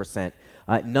 or 2%,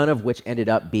 none of which ended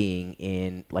up being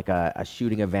in like a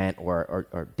shooting event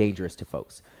or dangerous to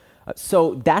folks.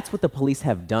 So that's what the police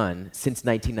have done since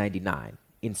 1999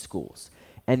 in schools.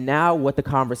 And now what the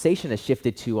conversation has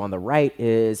shifted to on the right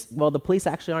is, well, the police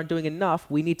actually aren't doing enough.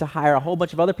 We need to hire a whole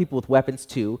bunch of other people with weapons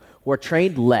too, who are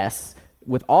trained less,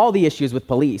 with all the issues with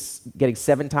police, getting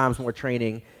 7 times more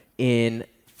training in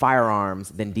firearms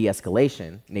than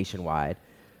de-escalation nationwide.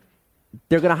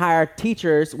 They're going to hire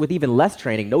teachers with even less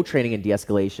training, no training in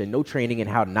de-escalation, no training in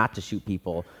how not to shoot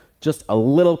people, just a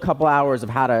little couple hours of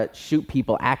how to shoot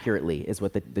people accurately is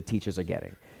what the teachers are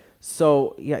getting.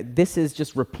 So yeah, this is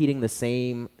just repeating the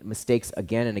same mistakes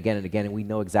again and again and again, and we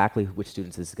know exactly which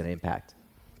students this is going to impact.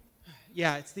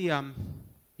 Yeah, it's the,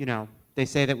 you know, they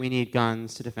say that we need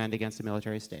guns to defend against a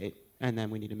military state, and then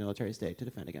we need a military state to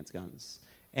defend against guns.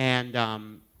 And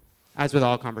as with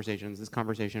all conversations, this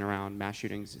conversation around mass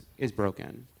shootings is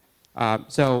broken.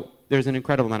 So there's an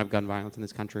incredible amount of gun violence in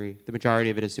this country. The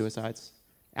majority of it is suicides.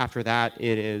 After that,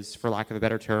 it is, for lack of a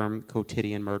better term,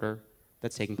 quotidian murder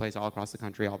that's taking place all across the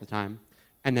country all the time.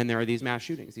 And then there are these mass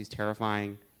shootings, these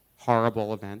terrifying,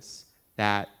 horrible events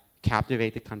that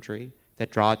captivate the country,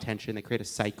 that draw attention, that create a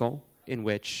cycle in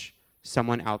which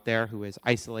someone out there who is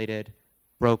isolated,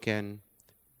 broken,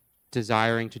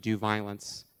 desiring to do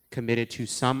violence, committed to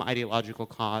some ideological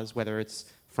cause, whether it's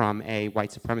from a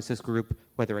white supremacist group,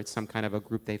 whether it's some kind of a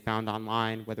group they found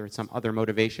online, whether it's some other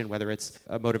motivation, whether it's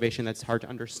a motivation that's hard to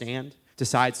understand,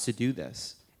 decides to do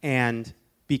this. And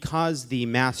because the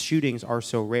mass shootings are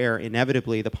so rare,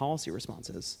 inevitably the policy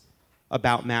responses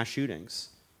about mass shootings,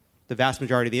 the vast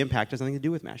majority of the impact has nothing to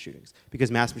do with mass shootings,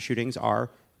 because mass shootings are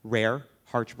rare,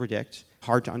 hard to predict,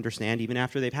 hard to understand even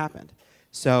after they've happened.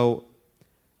 So,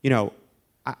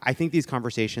 I think these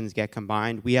conversations get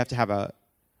combined. We have to have a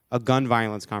gun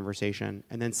violence conversation,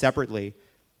 and then separately,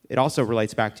 it also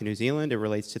relates back to New Zealand, it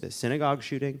relates to the synagogue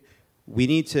shooting. We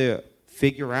need to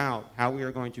figure out how we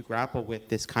are going to grapple with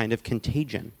this kind of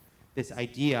contagion, this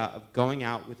idea of going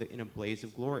out in a blaze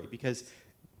of glory. Because,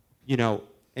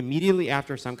 immediately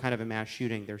after some kind of a mass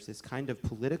shooting, there's this kind of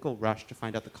political rush to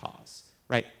find out the cause,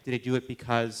 right? Did they do it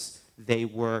because they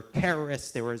were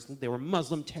terrorists? They were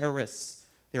Muslim terrorists.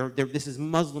 They're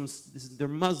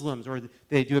Muslims, or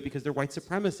they do it because they're white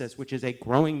supremacists, which is a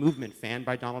growing movement fanned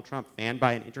by Donald Trump, fanned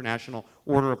by an international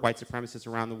order of white supremacists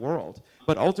around the world.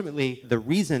 But ultimately, the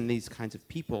reason these kinds of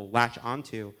people latch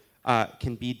onto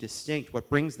can be distinct. What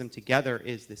brings them together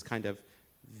is this kind of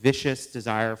vicious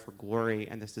desire for glory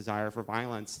and this desire for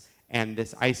violence and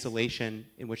this isolation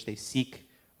in which they seek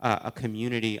a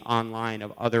community online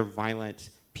of other violent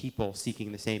people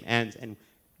seeking the same ends. And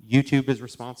YouTube is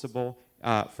responsible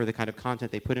for the kind of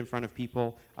content they put in front of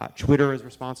people. Twitter is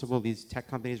responsible. These tech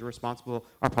companies are responsible.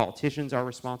 Our politicians are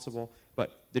responsible.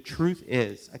 But the truth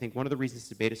is, I think one of the reasons this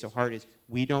debate is so hard is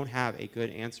we don't have a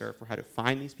good answer for how to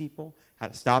find these people, how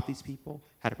to stop these people,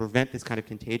 how to prevent this kind of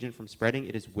contagion from spreading.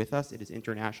 It is with us. It is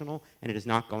international, and it is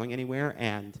not going anywhere,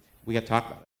 and we got to talk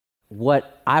about it.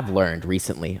 What I've learned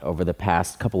recently over the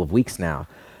past couple of weeks now,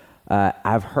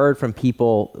 I've heard from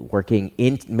people working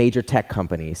in major tech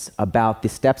companies about the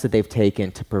steps that they've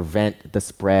taken to prevent the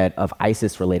spread of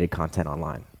ISIS-related content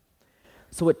online.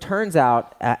 So it turns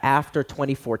out after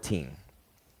 2014,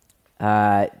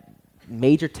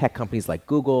 major tech companies like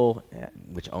Google,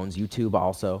 which owns YouTube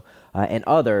also, and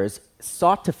others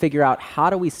sought to figure out how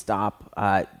do we stop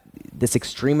this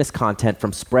extremist content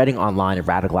from spreading online and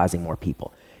radicalizing more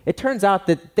people. It turns out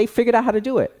that they figured out how to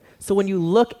do it. So when you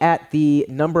look at the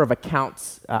number of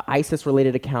accounts,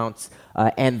 ISIS-related accounts,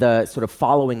 and the sort of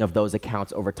following of those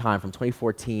accounts over time from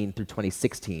 2014 through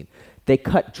 2016, they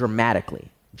cut dramatically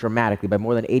by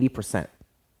more than 80%.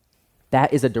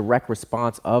 That is a direct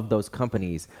response of those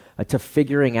companies to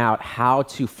figuring out how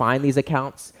to find these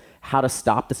accounts, how to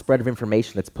stop the spread of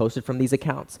information that's posted from these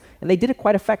accounts, and they did it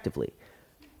quite effectively.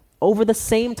 Over the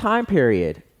same time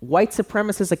period, white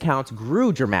supremacist accounts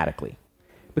grew dramatically,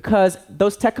 because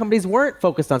those tech companies weren't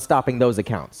focused on stopping those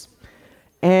accounts.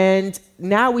 And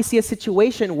now we see a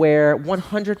situation where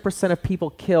 100% of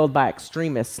people killed by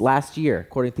extremists last year,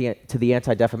 according to the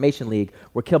Anti-Defamation League,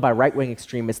 were killed by right-wing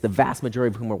extremists, the vast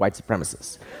majority of whom were white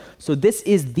supremacists. So this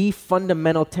is the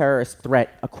fundamental terrorist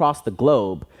threat across the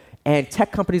globe, and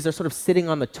tech companies are sort of sitting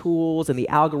on the tools and the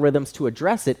algorithms to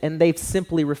address it, and they've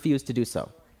simply refused to do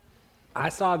so. I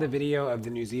saw the video of the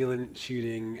New Zealand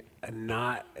shooting,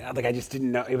 I just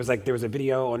didn't know. It was like there was a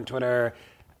video on Twitter.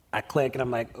 I click and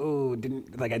I'm like,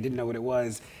 I didn't know what it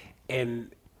was. And,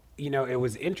 it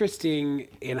was interesting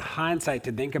in hindsight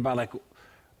to think about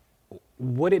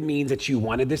what it means that you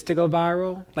wanted this to go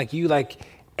viral.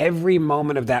 Every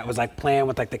moment of that was playing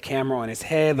with the camera on his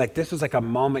head. This was a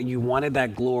moment you wanted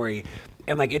that glory.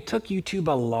 And it took YouTube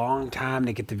a long time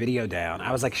to get the video down.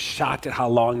 I was shocked at how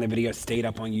long the video stayed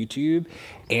up on YouTube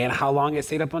and how long it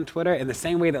stayed up on Twitter. In the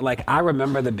same way that I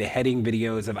remember the beheading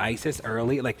videos of ISIS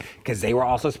early, because they were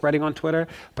also spreading on Twitter.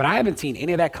 But I haven't seen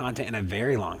any of that content in a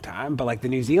very long time. But the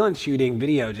New Zealand shooting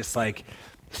video just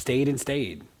stayed and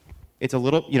stayed. It's a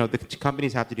little, the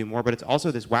companies have to do more, but it's also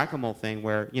this whack-a-mole thing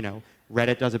where,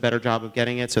 Reddit does a better job of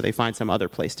getting it, so they find some other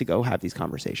place to go have these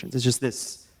conversations. It's just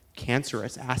this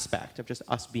cancerous aspect of just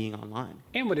us being online.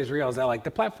 And what is real is that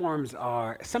the platforms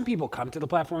some people come to the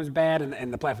platforms bad,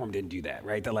 and the platform didn't do that,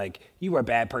 right? They're you were a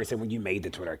bad person when you made the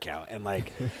Twitter account, and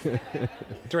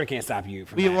Twitter can't stop you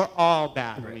from that. We were all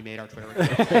bad when we made our Twitter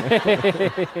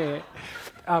account.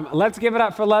 Let's give it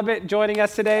up for Lovett joining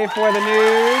us today for the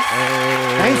news.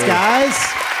 Thanks, guys.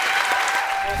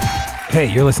 Hey,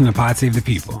 you're listening to Pod Save the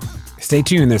People. Stay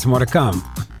tuned, there's more to come.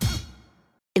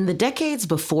 In the decades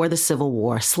before the Civil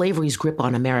War, slavery's grip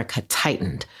on America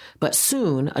tightened, but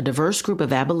soon a diverse group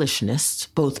of abolitionists,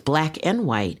 both black and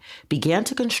white, began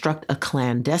to construct a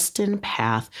clandestine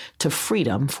path to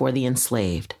freedom for the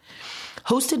enslaved.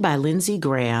 Hosted by Lindsey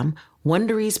Graham,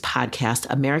 Wondery's podcast,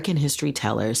 American History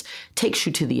Tellers, takes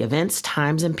you to the events,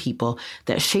 times, and people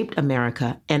that shaped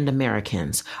America and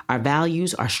Americans, our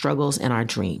values, our struggles, and our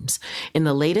dreams. In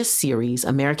the latest series,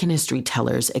 American History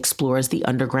Tellers explores the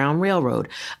Underground Railroad,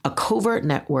 a covert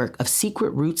network of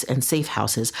secret routes and safe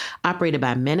houses operated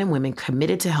by men and women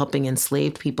committed to helping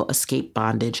enslaved people escape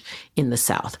bondage in the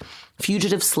South.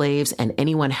 Fugitive slaves and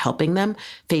anyone helping them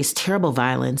face terrible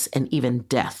violence and even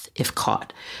death if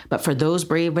caught. But for those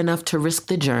brave enough to risk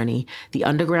the journey, the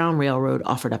Underground Railroad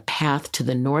offered a path to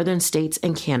the northern states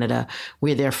and Canada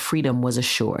where their freedom was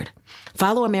assured.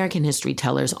 Follow American History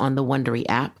Tellers on the Wondery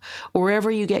app or wherever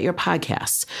you get your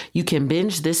podcasts. You can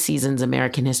binge this season's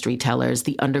American History Tellers,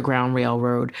 The Underground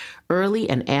Railroad, early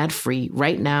and ad-free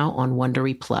right now on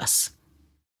Wondery Plus.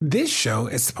 This show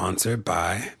is sponsored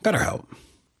by BetterHelp.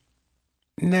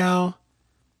 Now,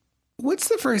 what's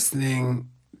the first thing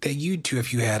that you'd do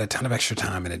if you had a ton of extra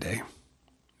time in a day?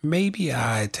 Maybe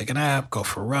I'd take a nap, go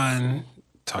for a run,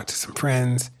 talk to some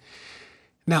friends.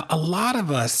 Now, a lot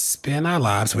of us spend our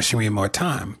lives wishing we had more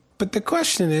time. But the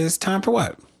question is, time for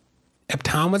what? If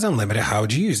time was unlimited, how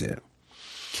would you use it?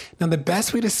 Now, the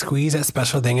best way to squeeze that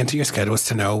special thing into your schedule is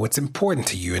to know what's important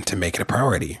to you and to make it a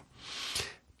priority.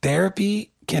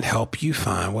 Therapy can help you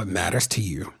find what matters to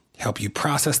you, help you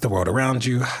process the world around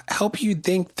you, help you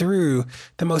think through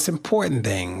the most important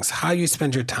things, how you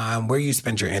spend your time, where you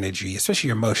spend your energy, especially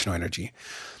your emotional energy.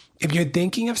 If you're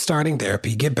thinking of starting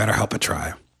therapy, give BetterHelp a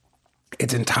try.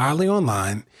 It's entirely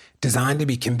online, designed to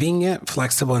be convenient,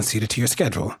 flexible, and suited to your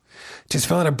schedule. Just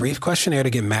fill out a brief questionnaire to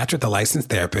get matched with a licensed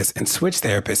therapist and switch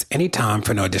therapists anytime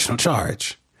for no additional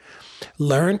charge.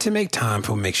 Learn to make time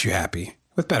for what makes you happy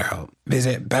with BetterHelp.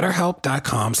 Visit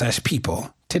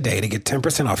betterhelp.com/people today to get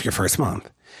 10% off your first month.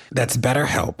 That's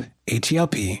BetterHelp,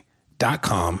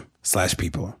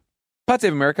 HELP.com/people. Pod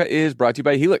Save America is brought to you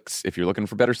by Helix. If you're looking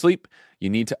for better sleep, you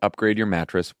need to upgrade your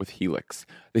mattress with Helix.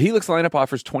 The Helix lineup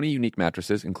offers 20 unique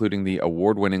mattresses, including the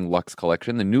award-winning Luxe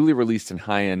Collection, the newly released and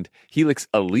high-end Helix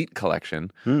Elite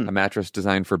Collection, a mattress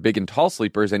designed for big and tall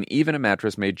sleepers, and even a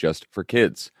mattress made just for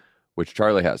kids, which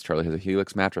Charlie has. Charlie has a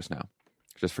Helix mattress now,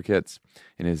 just for kids,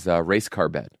 in his race car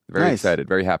bed. Very excited,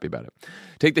 very happy about it.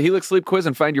 Take the Helix Sleep Quiz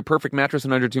and find your perfect mattress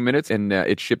in under 2 minutes, and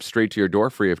it ships straight to your door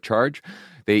free of charge.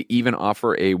 They even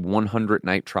offer a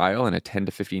 100-night trial and a 10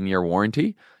 to 15-year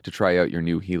warranty to try out your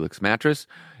new Helix mattress.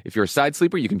 If you're a side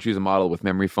sleeper, you can choose a model with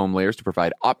memory foam layers to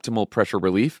provide optimal pressure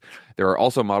relief. There are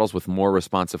also models with more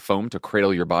responsive foam to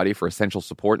cradle your body for essential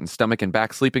support in stomach and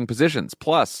back sleeping positions.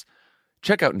 Plus,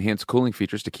 check out enhanced cooling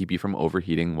features to keep you from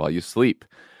overheating while you sleep.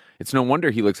 It's no wonder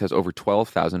Helix has over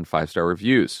 12,000 five-star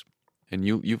reviews. And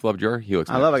you've loved your Helix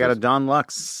mattresses. I got a Dawn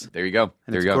Luxe. There you go.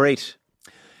 And it's great.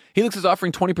 Helix is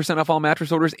offering 20% off all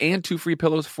mattress orders and 2 free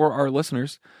pillows for our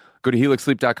listeners. Go to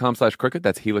helixsleep.com/crooked.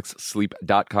 That's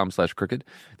helixsleep.com/crooked.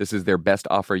 This is their best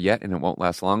offer yet, and it won't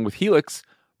last long. With Helix,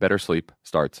 better sleep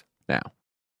starts now.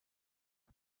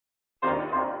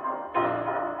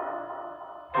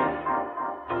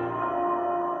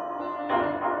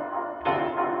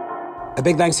 A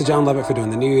big thanks to John Lovett for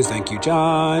doing the news. Thank you,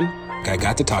 John. I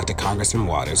got to talk to Congressman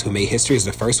Waters, who made history as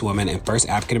the first woman and first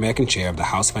African-American chair of the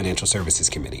House Financial Services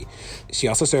Committee. She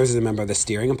also serves as a member of the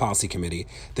Steering and Policy Committee,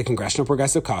 the Congressional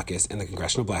Progressive Caucus, and the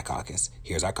Congressional Black Caucus.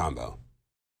 Here's our combo.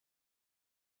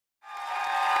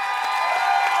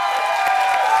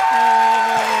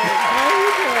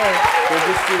 Good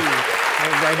to see you.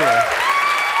 I'm right here.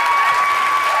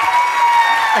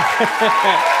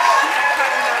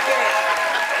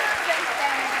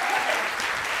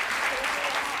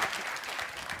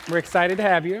 We're excited to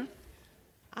have you.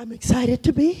 I'm excited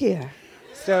to be here.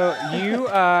 So you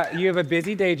have a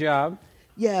busy day job.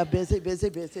 Yeah, busy,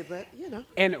 but you know.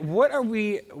 And what are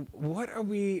we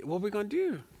gonna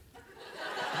do?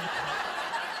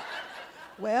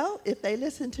 Well, if they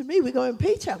listen to me, we're gonna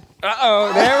impeach them.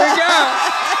 Uh-oh,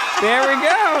 there we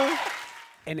go.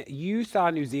 And you saw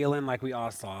New Zealand like we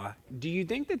all saw. Do you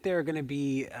think that there are gonna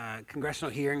be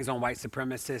congressional hearings on white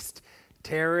supremacist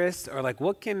terrorists, or like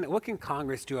what can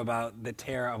Congress do about the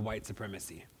terror of white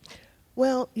supremacy?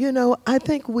 Well, you know, I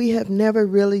think we have never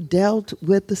really dealt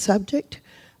with the subject,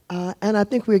 and I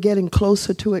think we're getting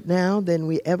closer to it now than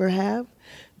we ever have.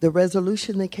 The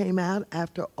resolution that came out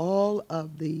after all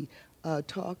of the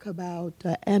talk about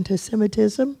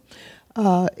anti-Semitism,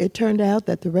 it turned out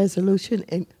that the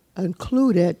resolution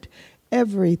included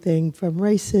everything from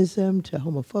racism to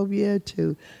homophobia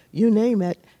to you name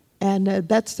it. And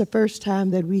that's the first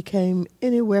time that we came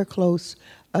anywhere close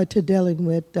to dealing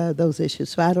with those issues.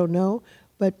 So I don't know,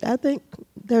 but I think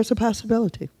there's a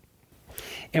possibility.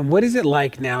 And what is it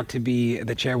like now to be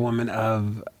the chairwoman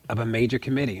of a major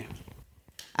committee?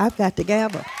 I've got the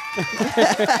gavel.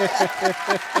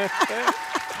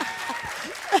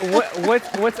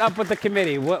 What's up with the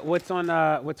committee? What's on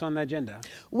the agenda?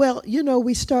 Well,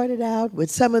 we started out with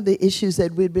some of the issues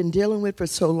that we'd been dealing with for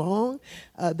so long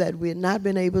that we had not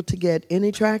been able to get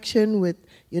any traction with,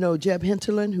 Jeb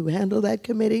Hinterland, who handled that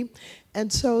committee.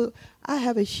 And so I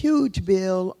have a huge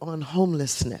bill on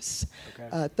homelessness,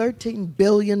 a $13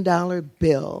 billion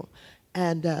bill.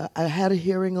 And I had a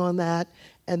hearing on that.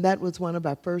 And that was one of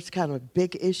our first kind of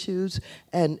big issues.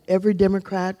 And every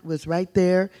Democrat was right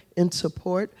there in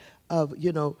support of,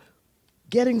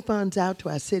 getting funds out to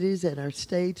our cities and our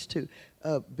states to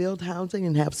build housing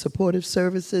and have supportive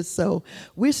services. So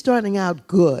we're starting out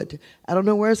good. I don't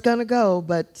know where it's going to go,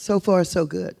 but so far, so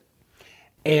good.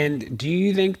 And do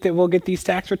you think that we'll get these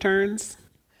tax returns?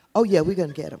 Oh, yeah, we're going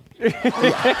to get them. We're going to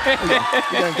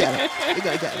get them. We're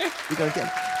going to get them. We're going to get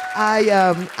them.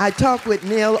 I talked with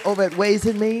Neil over at Ways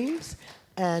and Means,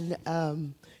 and,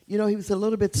 he was a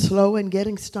little bit slow in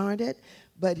getting started,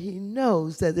 but he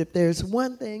knows that if there's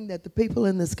one thing that the people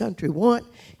in this country want,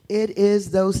 it is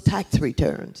those tax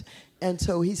returns. And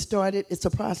so he started, it's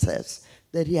a process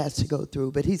that he has to go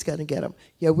through, but he's going to get them.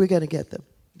 Yeah, we're going to get them,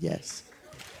 yes.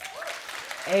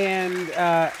 And,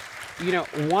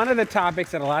 one of the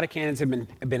topics that a lot of candidates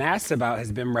have been asked about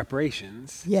has been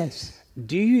reparations. Yes.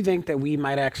 Do you think that we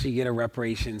might actually get a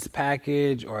reparations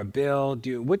package or a bill?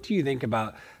 What do you think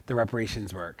about the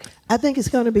reparations work? I think it's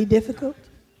going to be difficult.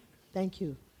 Thank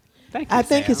you. Thank you, I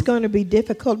think Sam. it's going to be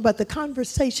difficult, but the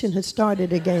conversation has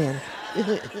started again.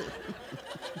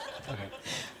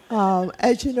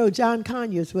 As you know, John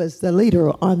Conyers was the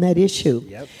leader on that issue.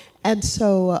 Yep. And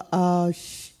so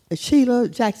Sheila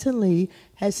Jackson Lee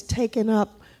has taken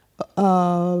up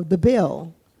the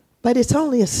bill, but it's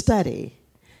only a study.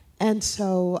 And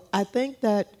so I think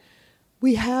that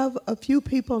we have a few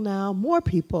people now, more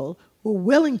people, who are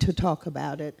willing to talk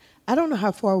about it. I don't know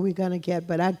how far we're going to get,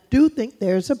 but I do think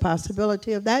there's a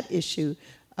possibility of that issue,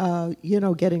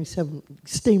 getting some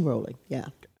steamrolling, yeah.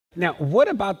 Now, what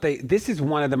about this is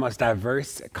one of the most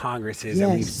diverse Congresses that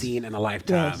we've seen in a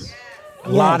lifetime. Yes. A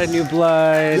lot of new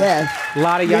blood, a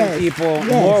lot of young people,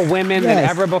 more women than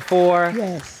ever before.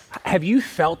 Yes. Have you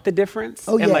felt the difference?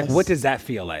 Oh, and yes. what does that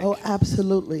feel like? Oh,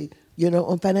 absolutely.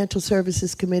 On Financial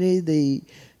Services Committee, the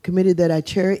committee that I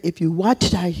chair, if you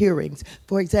watched our hearings,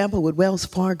 for example, with Wells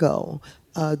Fargo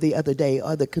the other day,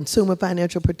 or the Consumer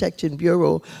Financial Protection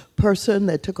Bureau person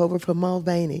that took over from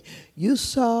Mulvaney, you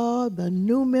saw the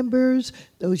new members,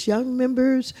 those young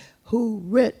members who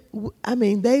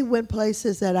they went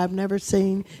places that I've never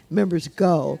seen members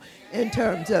go in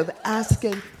terms of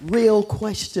asking real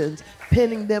questions,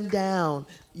 pinning them down,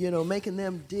 making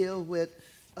them deal with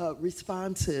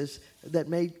responses that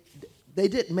they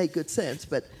didn't make good sense,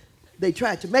 but they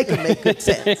tried to make them make good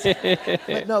sense.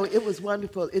 But no, it was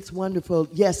wonderful. It's wonderful.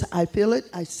 Yes, I feel it.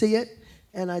 I see it.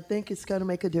 And I think it's going to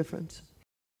make a difference.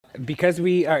 Because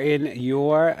we are in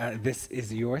this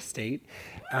is your state,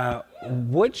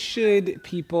 what should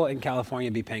people in California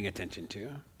be paying attention to?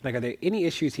 Like, are there any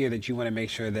issues here that you want to make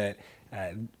sure that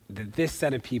this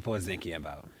set of people is thinking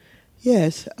about?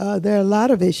 Yes, there are a lot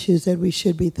of issues that we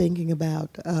should be thinking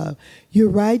about. You're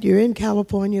right, you're in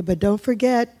California, but don't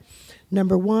forget,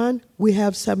 number one, we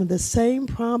have some of the same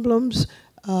problems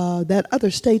that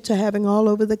other states are having all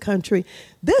over the country.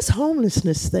 This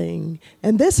homelessness thing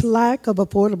and this lack of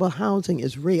affordable housing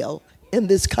is real in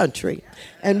this country,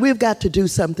 and we've got to do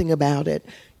something about it.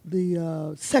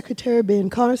 The Secretary, Ben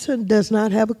Carson, does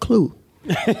not have a clue.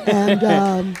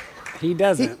 And he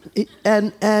doesn't.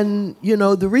 And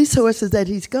the resources that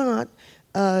he's got,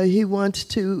 he wants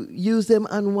to use them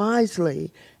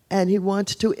unwisely, and he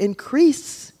wants to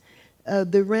increase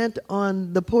the rent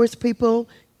on the poorest people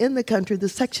in the country, the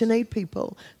Section 8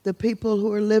 people, the people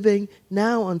who are living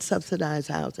now on subsidized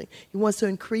housing. He wants to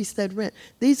increase that rent.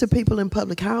 These are people in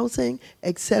public housing,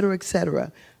 et cetera, et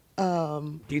cetera.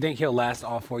 Do you think he'll last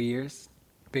all 4 years,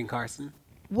 Ben Carson?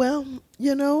 Well,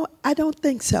 I don't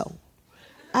think so.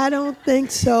 I don't think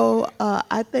so.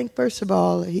 I think, first of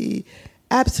all, he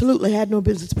absolutely had no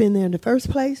business being there in the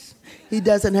first place. He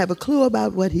doesn't have a clue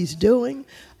about what he's doing.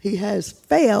 He has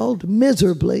failed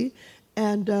miserably,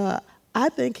 and I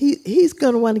think he's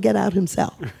going to want to get out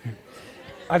himself.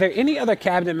 Are there any other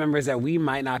cabinet members that we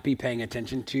might not be paying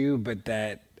attention to, but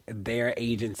that their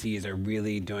agencies are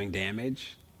really doing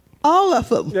damage? All of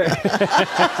them.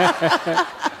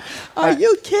 Are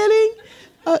you kidding?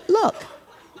 Look,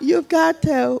 you've got,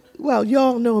 you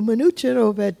all know Mnuchin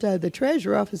over at the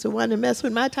Treasury Office, the one that messed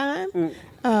with my time.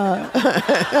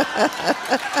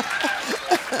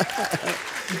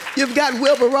 You've got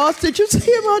Wilbur Ross. Did you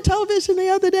see him on television the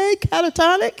other day,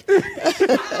 catatonic?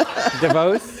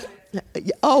 DeVos?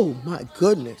 Oh, my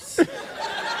goodness.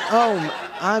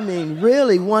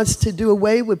 Really wants to do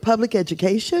away with public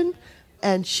education.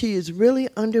 And she is really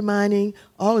undermining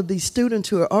all of these students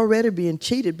who are already being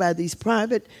cheated by these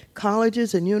private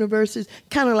colleges and universities,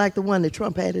 kind of like the one that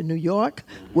Trump had in New York,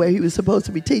 where he was supposed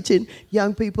to be teaching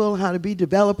young people how to be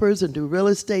developers and do real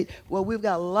estate. Well, we've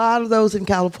got a lot of those in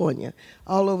California,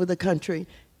 all over the country.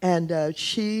 And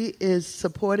she is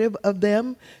supportive of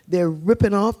them. They're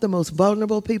ripping off the most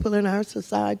vulnerable people in our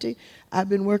society. I've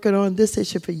been working on this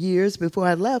issue for years. Before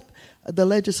I left the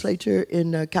legislature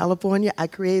in California, I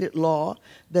created law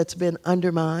that's been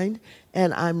undermined,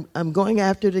 and I'm going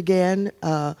after it again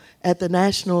at the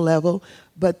national level.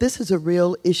 But this is a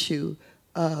real issue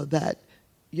that,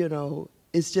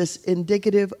 is just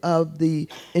indicative of the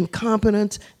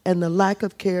incompetence and the lack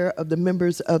of care of the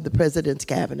members of the president's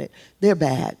cabinet. They're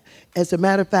bad. As a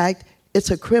matter of fact, it's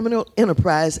a criminal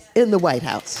enterprise in the White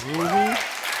House.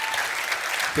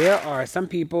 Mm-hmm. There are some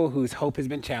people whose hope has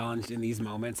been challenged in these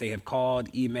moments. They have called,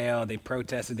 emailed, they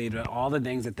protested, they've done all the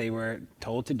things that they were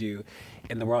told to do,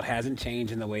 and the world hasn't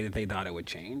changed in the way that they thought it would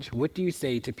change. What do you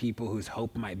say to people whose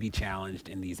hope might be challenged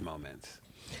in these moments?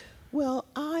 Well,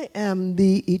 I am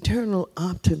the eternal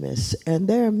optimist, and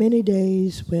there are many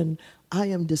days when I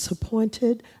am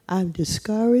disappointed, I'm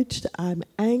discouraged, I'm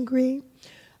angry,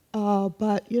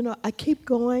 but, I keep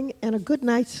going, and a good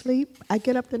night's sleep, I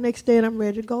get up the next day and I'm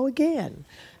ready to go again.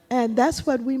 And that's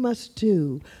what we must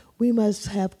do. We must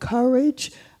have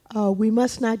courage. We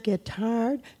must not get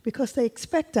tired because they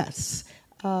expect us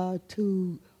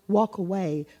to walk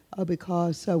away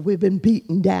because we've been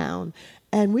beaten down.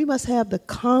 And we must have the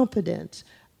confidence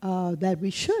that we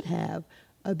should have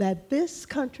that this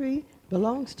country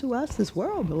belongs to us, this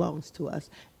world belongs to us,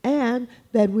 and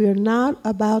that we are not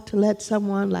about to let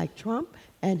someone like Trump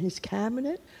and his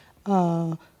cabinet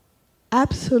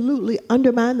absolutely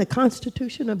undermine the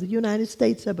Constitution of the United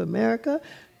States of America,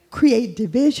 create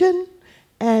division,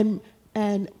 and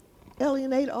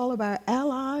alienate all of our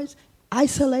allies,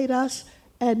 isolate us,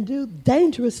 and do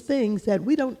dangerous things that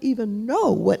we don't even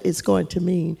know what it's going to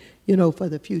mean, for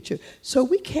the future. So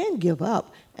we can't give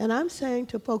up. And I'm saying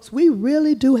to folks, we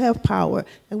really do have power,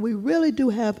 and we really do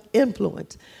have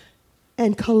influence.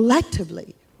 And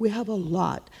collectively, we have a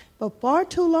lot. But far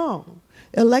too long,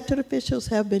 elected officials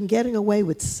have been getting away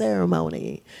with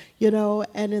ceremony,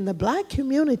 and in the black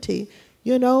community,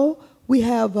 we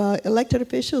have elected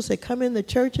officials that come in the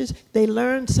churches, they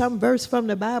learn some verse from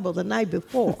the Bible the night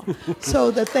before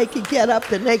so that they can get up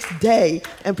the next day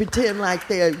and pretend like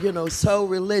they're, so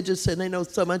religious and they know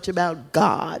so much about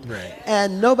God. Right.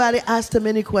 And nobody asks them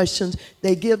any questions.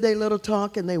 They give their little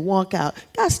talk and they walk out.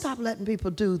 Gotta stop letting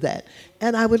people do that.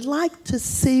 And I would like to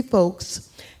see folks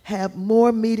have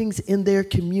more meetings in their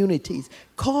communities.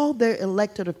 Call their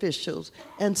elected officials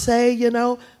and say,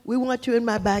 we want you in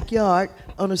my backyard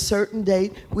on a certain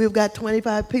date. We've got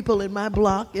 25 people in my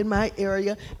block, in my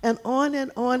area, and on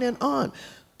and on and on.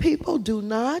 People do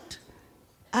not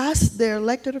ask their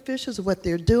elected officials what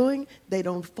they're doing. They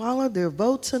don't follow their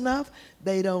votes enough.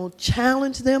 They don't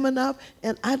challenge them enough.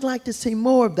 And I'd like to see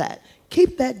more of that.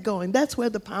 Keep that going. That's where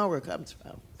the power comes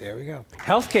from. There we go.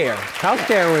 Healthcare.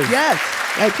 Healthcare was... Yes,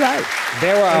 that's right.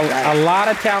 There were a lot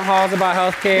of town halls about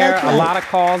healthcare, That's right. a lot of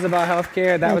calls about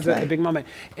healthcare. That was a right. big moment.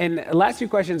 And last few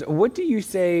questions. What do you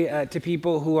say to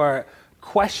people who are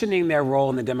questioning their role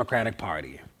in the Democratic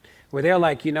Party? Where they're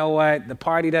like, you know what, the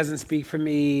party doesn't speak for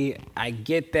me. I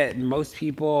get that most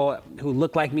people who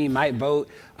look like me might vote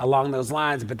along those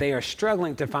lines, but they are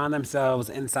struggling to find themselves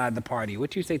inside the party. What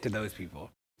do you say to those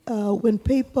people? When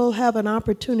people have an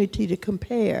opportunity to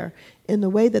compare in the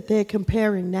way that they're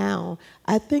comparing now,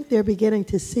 I think they're beginning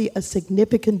to see a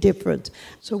significant difference.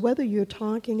 So whether you're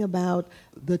talking about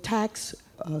the tax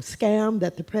scam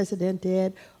that the president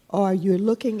did, or you're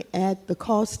looking at the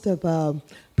cost of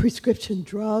prescription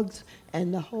drugs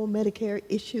and the whole Medicare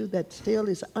issue that still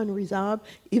is unresolved,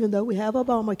 even though we have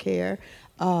Obamacare,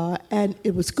 and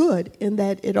it was good in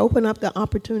that it opened up the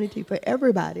opportunity for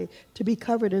everybody to be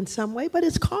covered in some way, but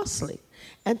it's costly.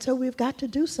 And so we've got to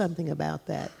do something about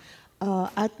that.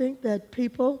 I think that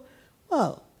people,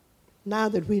 now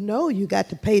that we know you got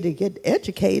to pay to get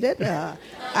educated,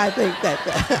 I think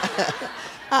that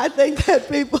I think that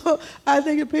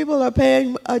people are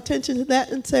paying attention to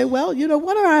that and say, well,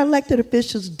 what are our elected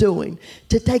officials doing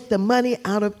to take the money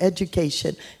out of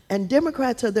education? And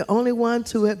Democrats are the only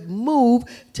ones who have moved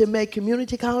to make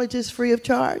community colleges free of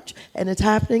charge, and it's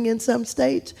happening in some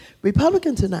states.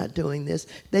 Republicans are not doing this.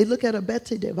 They look at a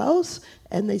Betsy DeVos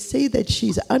and they see that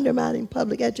she's undermining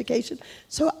public education.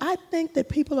 So I think that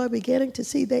people are beginning to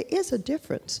see there is a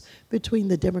difference between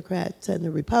the Democrats and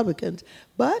the Republicans,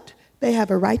 but they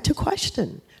have a right to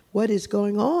question what is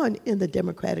going on in the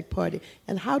Democratic Party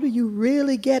and how do you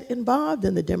really get involved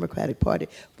in the Democratic Party.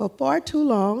 For far too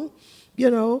long,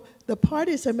 the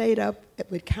parties are made up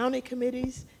with county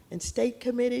committees and state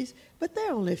committees, but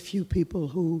there are only a few people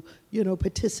who,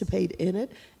 participate in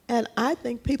it. And I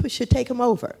think people should take them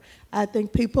over. I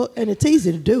think and it's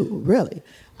easy to do, really.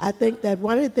 I think that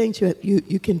one of the things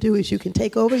you can do is you can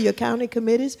take over your county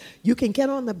committees. You can get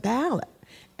on the ballot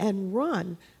and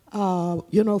run,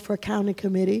 for a county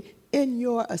committee in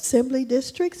your assembly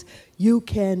districts. You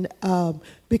can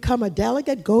become a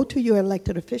delegate, go to your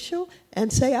elected official,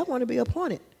 and say, I want to be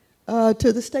appointed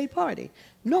to the state party.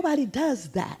 Nobody does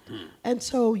that. And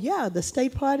so, the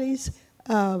state parties,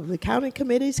 the county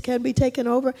committees can be taken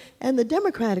over, and the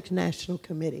Democratic National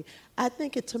Committee. I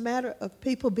think it's a matter of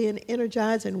people being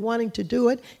energized and wanting to do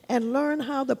it and learn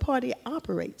how the party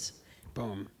operates.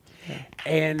 Boom.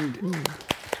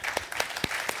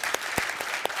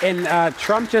 And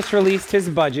Trump just released his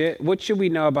budget. What should we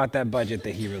know about that budget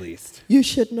that he released? You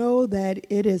should know that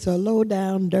it is a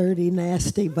low-down, dirty,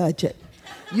 nasty budget.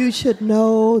 You should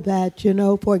know that,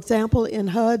 for example, in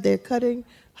HUD, they're cutting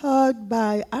HUD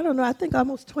by, I think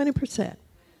almost 20%,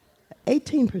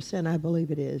 18%, I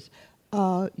believe it is.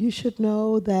 You should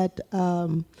know that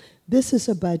this is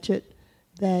a budget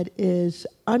that is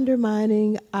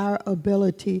undermining our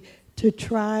ability to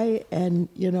try and,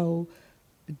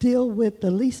 deal with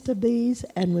the least of these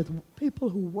and with people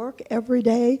who work every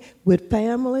day, with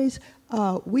families.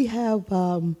 We have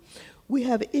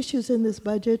issues in this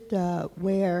budget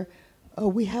where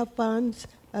we have funds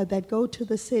that go to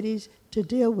the cities to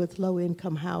deal with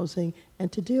low-income housing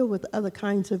and to deal with other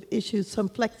kinds of issues, some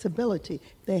flexibility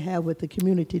they have with the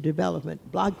community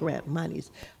development, block grant monies.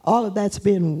 All of that's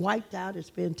been wiped out, it's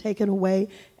been taken away,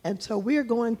 and so we're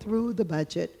going through the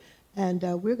budget, and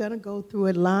we're going to go through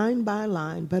it line by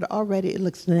line, but already it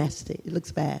looks nasty, it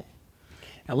looks bad.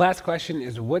 Now, last question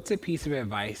is, what's a piece of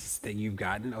advice that you've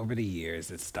gotten over the years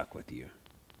that stuck with you?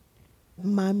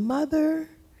 My mother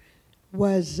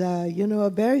was,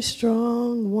 a very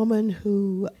strong woman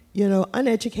who,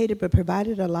 uneducated but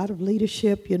provided a lot of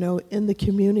leadership, in the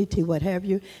community, what have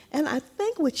you. And I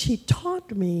think what she taught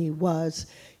me was,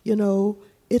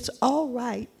 it's all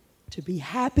right to be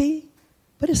happy,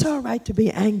 but it's all right to be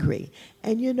angry.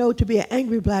 And, to be an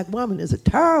angry black woman is a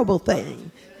terrible thing.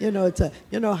 It's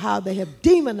how they have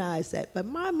demonized that. But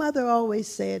my mother always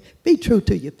said, be true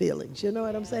to your feelings. You know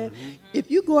what I'm saying? Mm-hmm.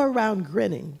 If you go around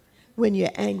grinning when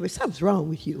you're angry, something's wrong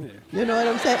with you. Yeah. You know what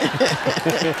I'm saying?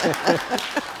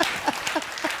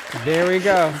 There we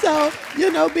go. So,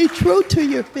 be true to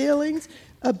your feelings,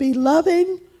 be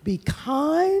loving, be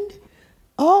kind,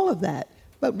 all of that.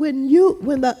 But when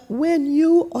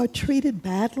you are treated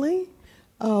badly,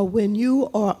 when you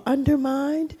are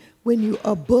undermined, when you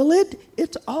are bullied,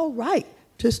 it's all right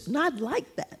to not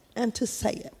like that and to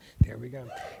say it. There we go.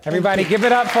 Everybody give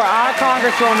it up for our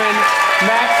Congresswoman,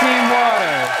 Maxine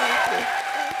Waters.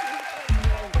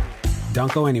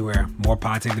 Don't go anywhere. More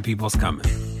Pod Save the People's coming.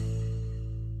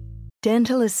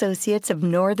 Dental Associates of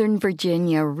Northern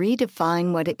Virginia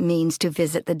redefine what it means to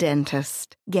visit the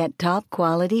dentist. Get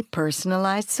top-quality,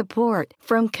 personalized support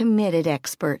from committed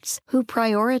experts who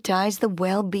prioritize the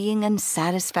well-being and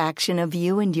satisfaction of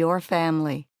you and your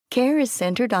family. Care is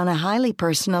centered on a highly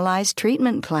personalized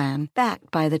treatment plan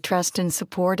backed by the trust and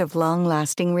support of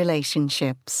long-lasting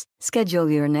relationships.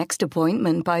 Schedule your next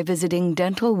appointment by visiting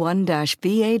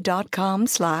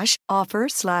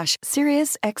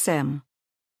dental1-va.com/offer/SiriusXM.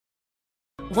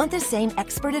 Want the same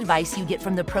expert advice you get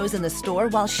from the pros in the store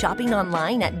while shopping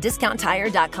online at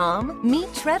DiscountTire.com?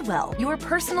 Meet Treadwell, your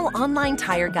personal online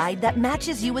tire guide that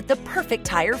matches you with the perfect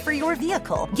tire for your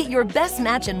vehicle. Get your best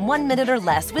match in 1 minute or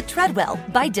less with Treadwell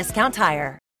by Discount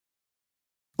Tire.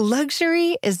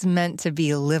 Luxury is meant to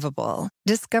be livable.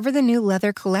 Discover the new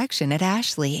leather collection at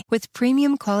Ashley with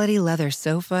premium quality leather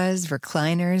sofas,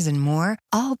 recliners, and more,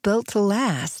 all built to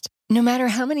last. No matter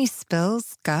how many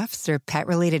spills, scuffs, or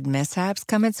pet-related mishaps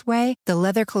come its way, the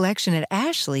leather collection at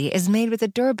Ashley is made with the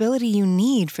durability you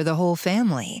need for the whole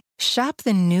family. Shop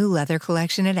the new leather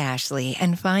collection at Ashley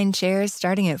and find chairs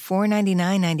starting at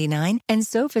 $499.99 and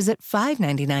sofas at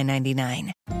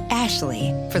 $599.99.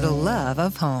 Ashley, for the love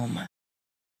of home.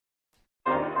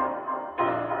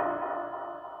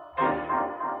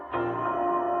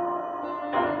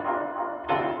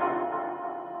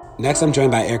 Next, I'm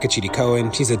joined by Erica Chidi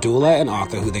Cohen. She's a doula and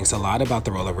author who thinks a lot about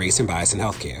the role of race and bias in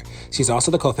healthcare. She's also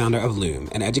the co-founder of Loom,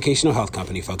 an educational health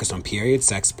company focused on period,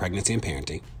 sex, pregnancy, and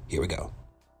parenting. Here we go.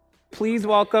 Please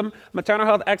welcome maternal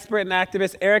health expert and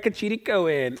activist Erica Chidi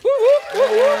Cohen.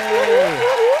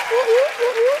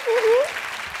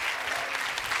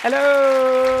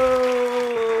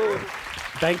 Hello.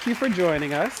 Thank you for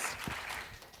joining us.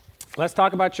 Let's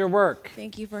talk about your work.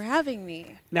 Thank you for having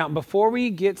me. Now, before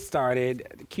we get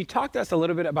started, can you talk to us a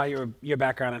little bit about your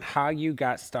background and how you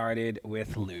got started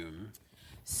with Loom?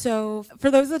 So, for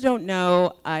those that don't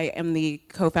know, I am the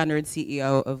co-founder and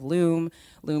CEO of Loom.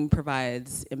 Loom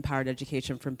provides empowered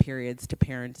education from periods to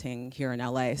parenting here in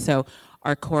LA. So,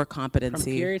 our core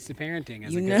competency... From periods to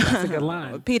parenting, that's a good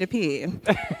line. P to P.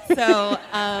 So,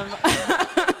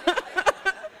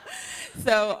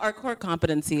 So our core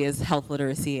competency is health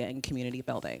literacy and community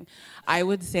building. I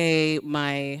would say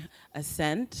my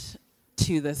ascent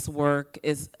to this work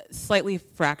is slightly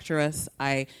fractious.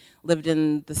 I lived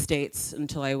in the States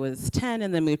until I was 10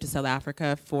 and then moved to South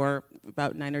Africa for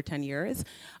about 9 or 10 years.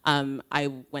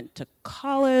 I went to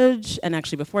college, and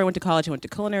actually before I went to college, I went to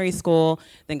culinary school,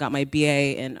 then got my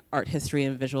BA in art history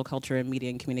and visual culture and media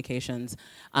and communications.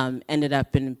 Ended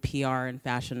up in PR and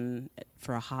fashion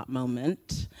for a hot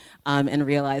moment, and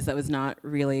realized that was not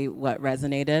really what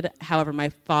resonated. However, my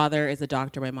father is a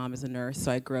doctor, my mom is a nurse,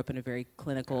 so I grew up in a very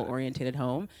clinical-oriented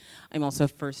home. I'm also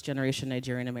first-generation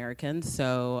Nigerian American,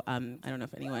 so I don't know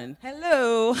if anyone...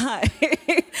 Hello, hi.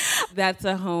 That's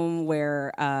a home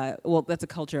where, that's a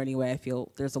culture anyway. I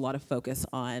feel there's a lot of focus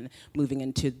on moving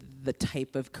into the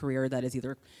type of career that is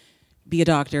either be a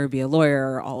doctor, be a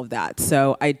lawyer, all of that.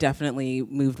 So I definitely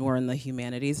moved more in the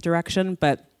humanities direction,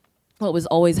 but what was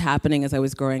always happening as I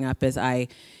was growing up is I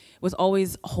was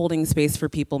always holding space for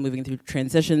people moving through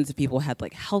transitions. If people had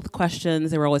like health questions,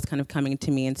 they were always kind of coming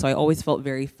to me. And so I always felt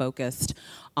very focused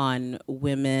on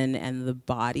women and the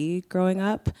body growing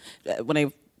up. When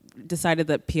I decided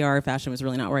that PR fashion was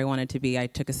really not where I wanted to be, I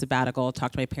took a sabbatical,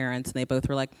 talked to my parents, and they both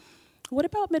were like, what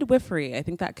about midwifery? I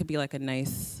think that could be like a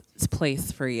nice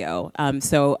place for you.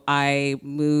 So I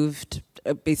moved,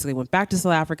 basically went back to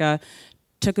South Africa,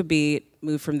 took a beat,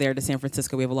 moved from there to San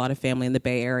Francisco. We have a lot of family in the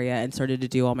Bay Area, and started to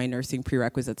do all my nursing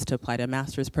prerequisites to apply to a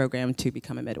master's program to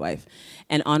become a midwife.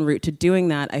 And en route to doing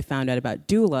that, I found out about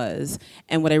doulas.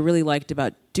 And what I really liked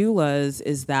about doulas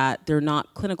is that they're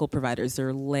not clinical providers,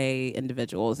 they're lay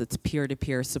individuals. It's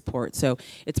peer-to-peer support. So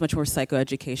it's much more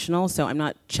psychoeducational. So I'm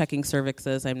not checking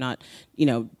cervixes, I'm not,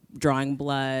 drawing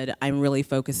blood. I'm really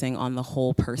focusing on the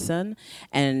whole person,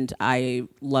 and I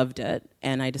loved it.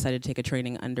 And I decided to take a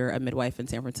training under a midwife in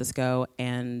San Francisco,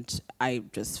 and I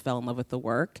just fell in love with the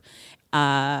work.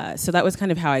 So that was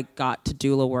kind of how I got to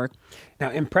doula work.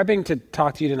 Now, in prepping to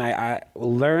talk to you tonight, I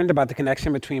learned about the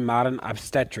connection between modern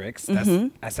obstetrics.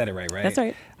 I said it right? That's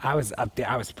right. I was up there.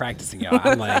 I was practicing, y'all.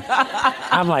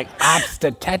 I'm like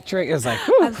obstetric. It was like,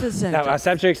 whew.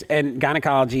 Obstetrics and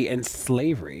gynecology and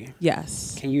slavery.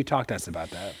 Yes. Can you talk to us about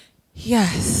that?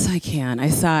 Yes, I can. I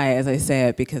sigh as I say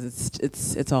it because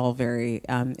it's all very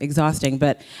exhausting.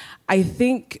 But I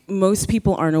think most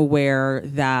people aren't aware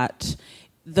that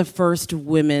the first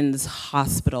women's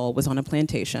hospital was on a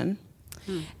plantation.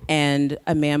 And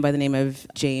a man by the name of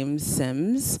James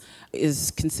Sims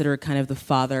is considered kind of the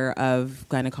father of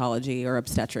gynecology or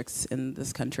obstetrics in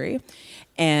this country.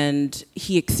 And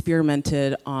he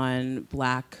experimented on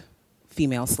black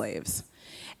female slaves.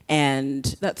 And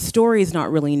that story is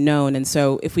not really known. And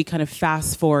so if we kind of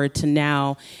fast forward to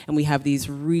now, and we have these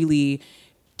really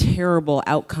terrible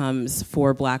outcomes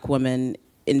for black women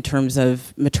in terms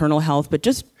of maternal health, but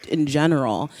just in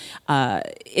general,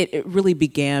 it really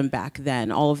began back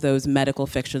then. All of those medical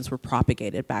fictions were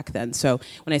propagated back then. So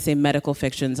when I say medical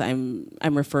fictions, I'm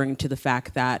referring to the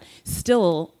fact that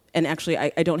still, and actually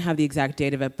I don't have the exact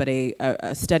date of it, but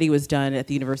a study was done at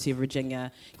the University of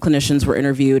Virginia. Clinicians were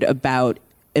interviewed about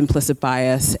implicit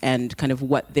bias and kind of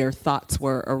what their thoughts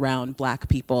were around black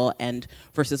people and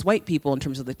versus white people in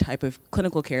terms of the type of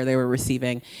clinical care they were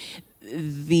receiving.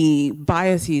 The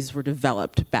biases were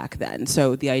developed back then.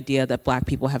 So the idea that black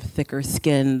people have thicker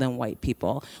skin than white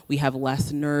people, we have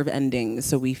less nerve endings,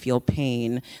 so we feel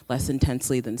pain less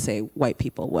intensely than, say, white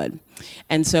people would.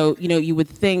 And so, you would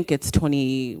think it's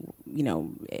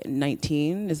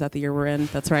 2019, is that the year we're in?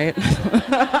 That's right?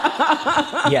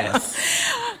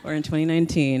 Yes. or in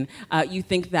 2019, you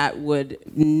think that would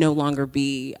no longer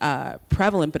be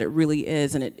prevalent, but it really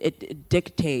is, and it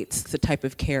dictates the type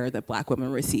of care that Black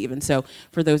women receive. And so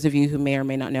for those of you who may or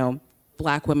may not know,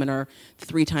 Black women are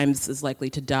 3 times as likely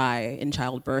to die in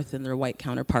childbirth than their white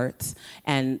counterparts.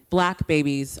 And Black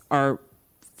babies are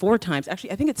 4 times,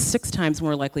 actually I think it's 6 times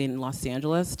more likely in Los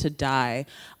Angeles to die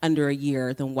under a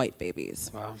year than white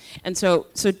babies. Wow. And so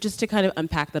just to kind of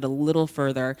unpack that a little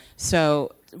further,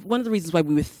 so one of the reasons why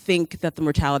we would think that the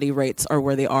mortality rates are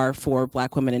where they are for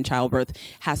Black women in childbirth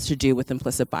has to do with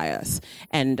implicit bias.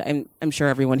 And I'm sure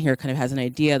everyone here kind of has an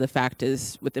idea. The fact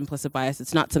is, with implicit bias,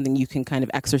 it's not something you can kind of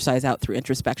exercise out through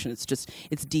introspection.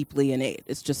 It's deeply innate.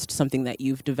 It's just something that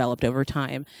you've developed over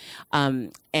time.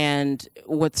 And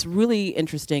what's really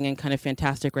interesting and kind of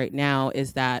fantastic right now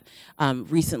is that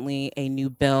recently a new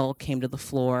bill came to the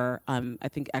floor, I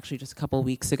think actually just a couple of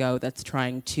weeks ago, that's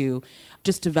trying to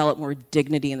just develop more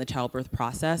dignity in the childbirth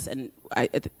process. And I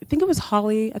think it's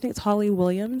Holly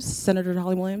Williams, Senator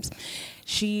Holly Williams.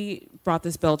 She brought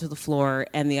this bill to the floor,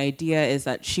 and the idea is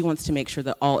that she wants to make sure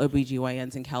that all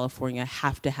OBGYNs in California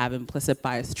have to have implicit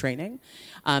bias training,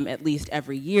 at least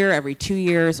every year, every 2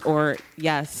 years, or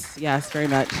yes, very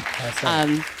much.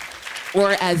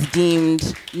 Or as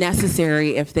deemed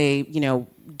necessary if they,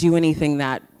 do anything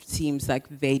that seems like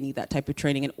they need that type of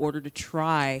training in order to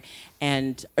try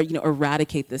and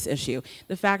eradicate this issue.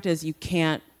 The fact is, you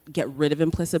can't get rid of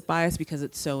implicit bias because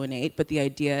it's so innate, but the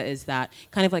idea is that,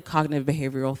 kind of like cognitive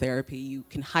behavioral therapy, you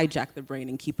can hijack the brain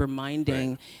and keep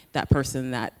reminding that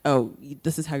person that, oh,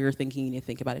 this is how you're thinking, you need to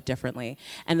think about it differently.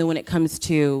 And then when it comes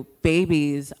to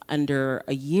babies under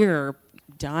a year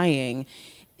dying,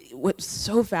 what's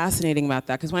so fascinating about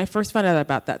that, because when I first found out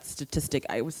about that statistic,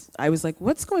 I was like,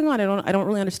 what's going on? I don't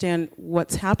really understand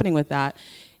what's happening with that.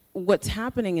 What's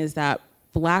happening is that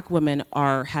Black women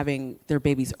are having their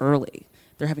babies early.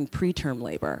 They're having preterm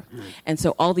labor. And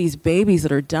so all these babies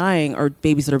that are dying are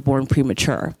babies that are born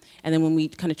premature. And then when we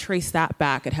kind of trace that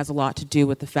back, it has a lot to do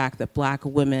with the fact that Black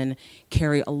women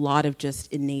carry a lot of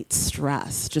just innate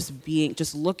stress,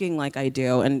 just looking like I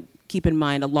do. And keep in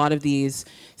mind, a lot of these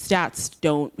stats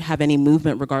don't have any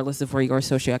movement regardless of where you are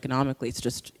socioeconomically. It's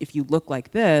just, if you look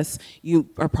like this, you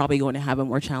are probably going to have a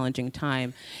more challenging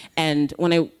time. And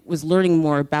when I was learning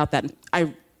more about that,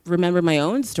 I remember my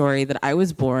own story that I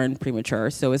was born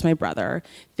premature, so was my brother,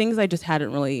 things I just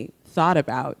hadn't really thought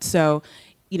about. So,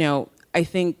 I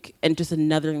think, and just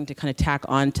another thing to kind of tack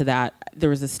on to that,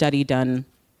 there was a study done,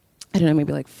 I don't know,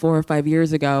 maybe like 4 or 5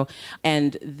 years ago,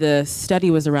 and the study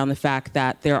was around the fact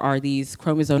that there are these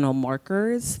chromosomal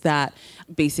markers that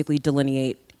basically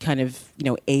delineate kind of,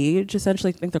 age,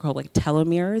 essentially. I think they're called like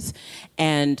telomeres.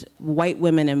 And white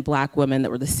women and Black women that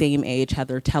were the same age had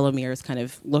their telomeres kind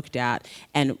of looked at,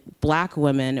 and Black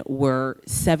women were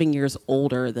 7 years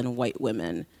older than white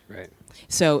women. Right.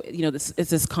 So, it's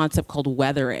this concept called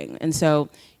weathering. And so,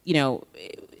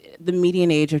 the median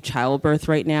age of childbirth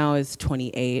right now is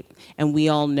 28, and we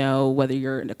all know, whether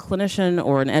you're a clinician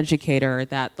or an educator,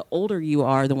 that the older you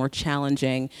are, the more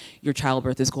challenging your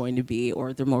childbirth is going to be,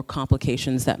 or the more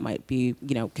complications that might be,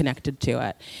 connected to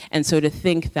it. And so to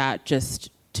think that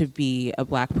just to be a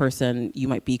Black person, you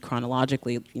might be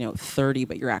chronologically, 30,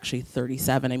 but you're actually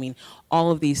 37. I mean,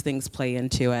 all of these things play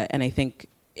into it, and I think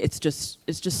it's just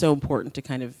so important to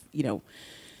kind of,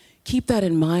 keep that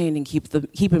in mind, and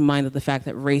keep in mind that the fact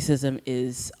that racism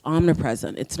is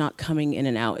omnipresent. It's not coming in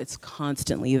and out. It's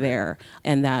constantly there.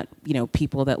 And that,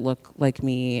 people that look like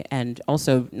me, and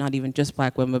also not even just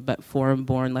Black women, but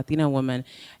foreign-born Latino women,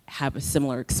 have a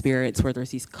similar experience where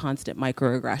there's these constant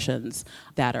microaggressions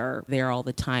that are there all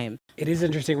the time. It is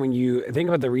interesting when you think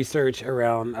about the research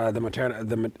around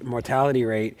the mortality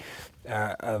rate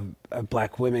of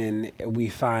Black women. We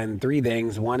find 3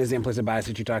 things. One is the implicit bias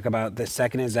that you talk about. The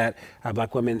second is that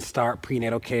Black women start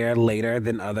prenatal care later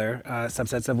than other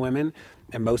subsets of women,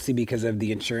 and mostly because of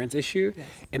the insurance issue. Yes.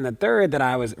 And the third that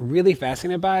I was really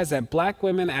fascinated by is that Black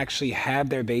women actually have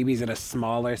their babies at a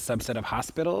smaller subset of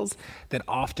hospitals that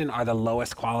often are the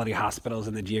lowest quality hospitals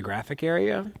in the geographic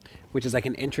area, which is like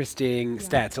an interesting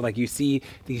stat. So like you see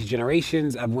these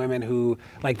generations of women who,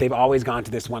 like, they've always gone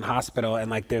to this one hospital, and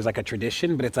like there's like a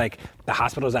tradition, but it's like the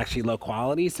hospital is actually low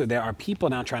quality. So there are people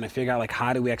now trying to figure out, like,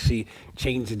 how do we actually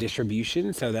change the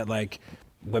distribution so that like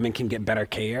women can get better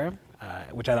care,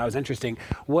 which I thought was interesting.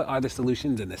 What are the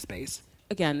solutions in this space?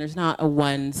 Again, there's not a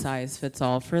one size fits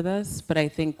all for this, but I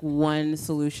think one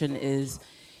solution is,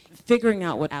 figuring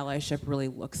out what allyship really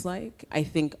looks like. I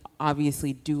think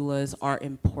obviously doulas are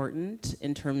important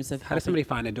in terms of How does somebody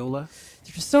find a doula?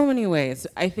 There's so many ways.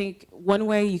 I think one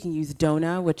way you can use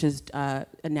DONA, which is a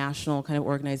national kind of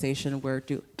organization where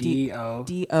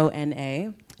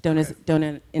D-O-N-A.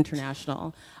 Dona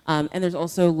International. And there's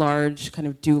also large kind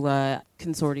of doula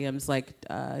consortiums like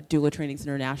Doula Trainings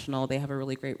International. They have a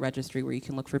really great registry where you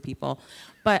can look for people.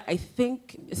 But I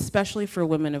think, especially for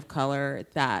women of color,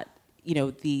 that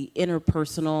the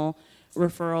interpersonal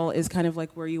referral is kind of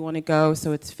like where you want to go.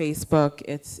 So it's Facebook,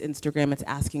 it's Instagram, it's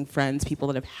asking friends, people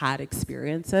that have had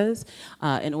experiences,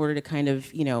 in order to kind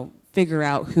of, figure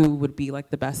out who would be like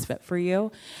the best fit for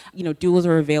you. Doulas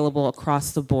are available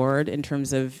across the board in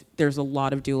terms of there's a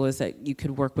lot of doulas that you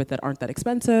could work with that aren't that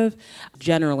expensive.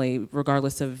 Generally,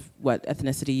 regardless of what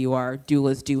ethnicity you are,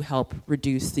 doulas do help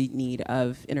reduce the need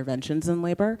of interventions in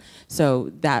labor.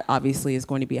 So that obviously is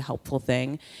going to be a helpful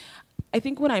thing. I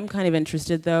think what I'm kind of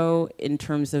interested, though, in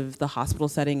terms of the hospital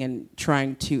setting and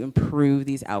trying to improve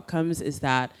these outcomes is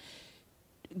that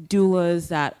doulas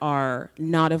that are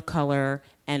not of color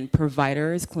and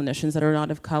providers, clinicians that are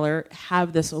not of color,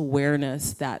 have this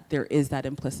awareness that there is that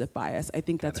implicit bias. I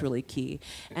think that's really key.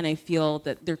 And I feel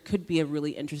that there could be a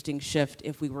really interesting shift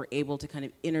if we were able to kind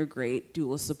of integrate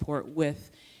doula support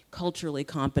with culturally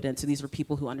competent. So these are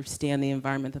people who understand the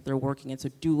environment that they're working in. So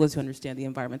doulas who understand the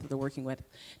environment that they're working with,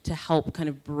 to help kind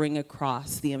of bring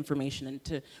across the information and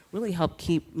to really help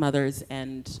keep mothers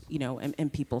and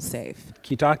and people safe.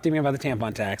 Can you talk to me about the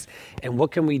tampon tax and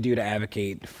what can we do to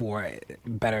advocate for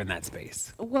better in that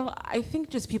space? Well, I think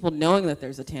just people knowing that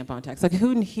there's a tampon tax. Like,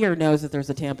 who in here knows that there's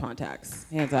a tampon tax?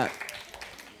 Hands up.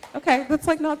 Okay, that's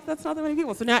not that many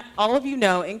people. So now all of you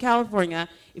know, in California,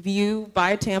 if you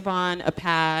buy a tampon, a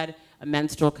pad, a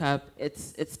menstrual cup,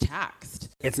 it's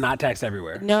taxed. It's not taxed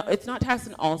everywhere. No, it's not taxed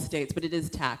in all states, but it is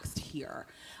taxed here.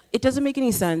 It doesn't make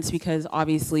any sense because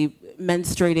obviously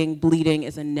menstruating, bleeding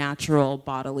is a natural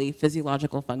bodily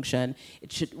physiological function.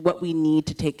 What we need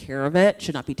to take care of it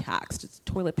should not be taxed.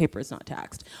 Toilet paper is not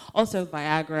taxed. Also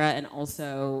Viagra and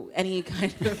also any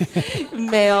kind of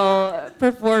male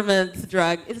performance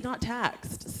drug is not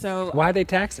taxed. So why they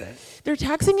tax it? They're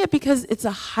taxing it because it's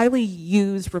a highly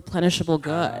used replenishable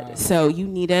good. So you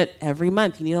need it every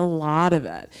month. You need a lot of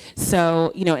it.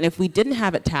 So, and if we didn't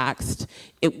have it taxed,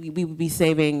 we would be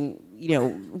saving,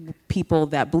 people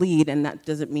that bleed, and that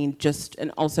doesn't mean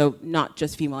and also not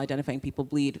just female identifying people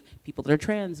bleed, people that are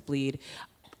trans bleed,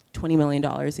 $20 million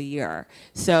a year.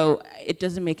 So it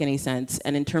doesn't make any sense.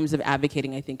 And in terms of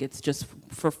advocating, I think it's just,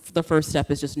 for the first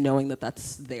step is just knowing that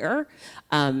that's there,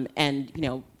 and,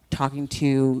 talking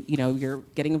to, you're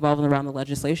getting involved around the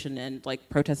legislation and like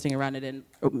protesting around it and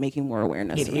making more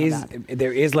awareness.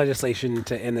 There is legislation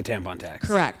to end the tampon tax.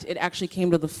 Correct. It actually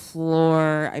came to the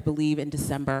floor, I believe, in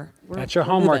December. That's your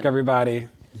homework, everybody.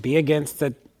 Be against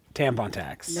the tampon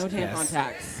tax. No tampon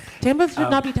tax. Tampons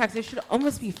should not be taxed. They should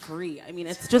almost be free. I mean,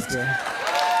 it's just,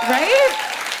 right?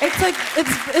 It's like,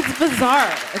 it's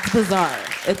bizarre. It's bizarre.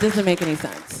 It doesn't make any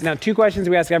sense. Now, two questions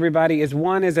we ask everybody is,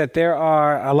 one is that there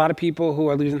are a lot of people who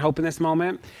are losing hope in this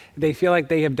moment. They feel like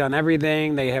they have done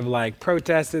everything. They have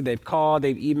protested, they've called,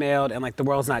 they've emailed, and the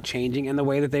world's not changing in the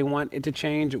way that they want it to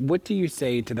change. What do you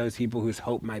say to those people whose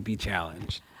hope might be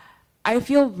challenged? I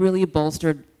feel really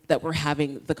bolstered that we're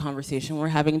having the conversation we're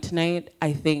having tonight.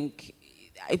 I think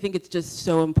it's just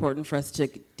so important for us to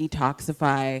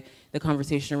detoxify the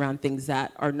conversation around things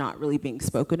that are not really being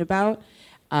spoken about.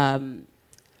 I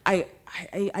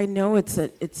know it's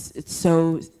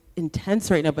so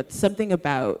intense right now, but something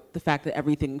about the fact that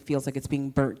everything feels like it's being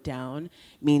burnt down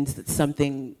means that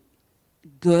something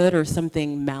good or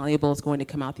something malleable is going to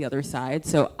come out the other side.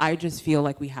 So I just feel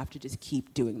like we have to just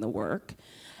keep doing the work,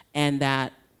 and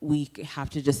that we have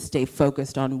to just stay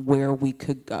focused on where we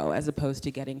could go as opposed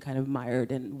to getting kind of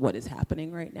mired in what is happening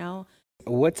right now.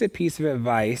 What's a piece of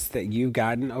advice that you've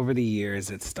gotten over the years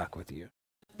that stuck with you?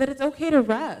 That it's okay to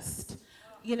rest.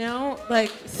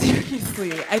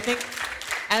 Seriously, I think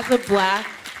as a Black,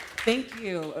 thank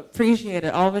you, appreciate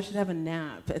it. All of us should have a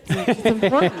nap. It's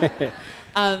important.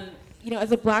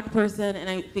 As a Black person, and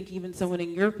I think even someone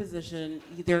in your position,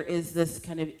 there is this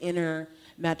kind of inner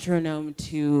metronome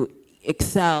to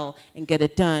excel and get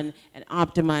it done and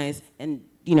optimize and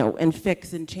and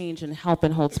fix and change and help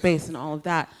and hold space and all of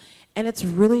that. And it's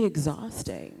really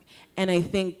exhausting. And I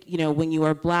think, when you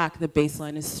are Black, the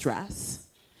baseline is stress.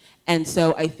 And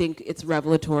so I think it's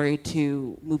revelatory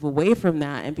to move away from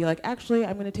that and be like, actually,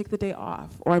 I'm going to take the day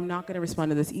off, or I'm not going to respond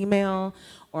to this email,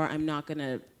 or I'm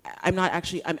activated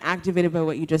by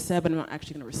what you just said, but I'm not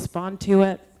actually going to respond to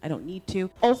it. I don't need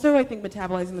to. Also, I think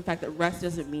metabolizing the fact that rest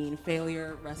doesn't mean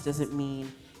failure, rest doesn't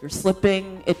mean, you're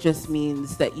slipping. It just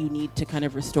means that you need to kind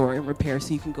of restore and repair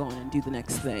so you can go on and do the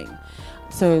next thing.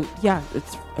 So yeah,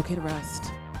 it's okay to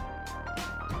rest.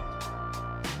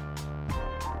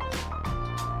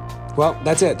 Well,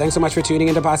 that's it. Thanks so much for tuning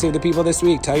into Posse of the People this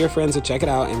week. Tell your friends to check it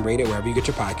out and rate it wherever you get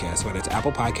your podcasts, whether it's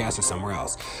Apple Podcasts or somewhere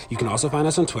else. You can also find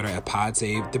us on Twitter at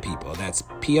PodSaveThePeople. That's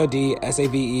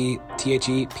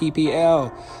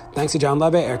PodSaveThePPL. Thanks to John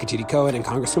Lovett, Erica Chidi Cohen, and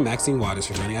Congressman Maxine Waters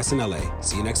for joining us in LA.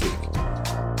 See you next week.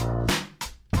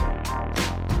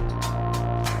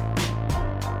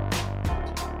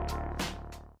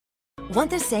 Want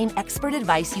the same expert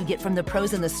advice you get from the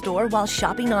pros in the store while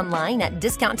shopping online at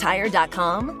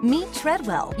DiscountTire.com? Meet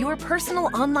Treadwell, your personal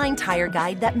online tire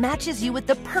guide that matches you with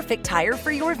the perfect tire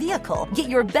for your vehicle. Get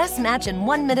your best match in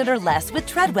 1 minute or less with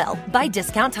Treadwell by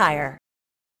Discount Tire.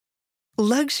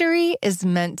 Luxury is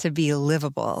meant to be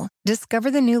livable.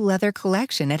 Discover the new leather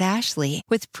collection at Ashley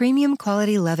with premium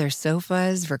quality leather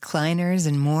sofas, recliners,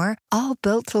 and more, all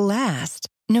built to last.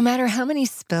 No matter how many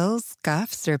spills,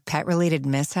 scuffs, or pet-related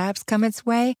mishaps come its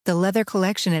way, the leather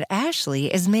collection at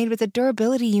Ashley is made with the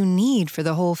durability you need for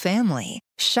the whole family.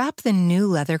 Shop the new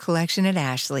leather collection at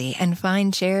Ashley and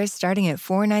find chairs starting at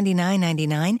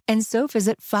 $499.99 and sofas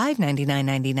at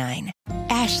 $599.99.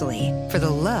 Ashley, for the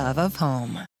love of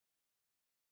home.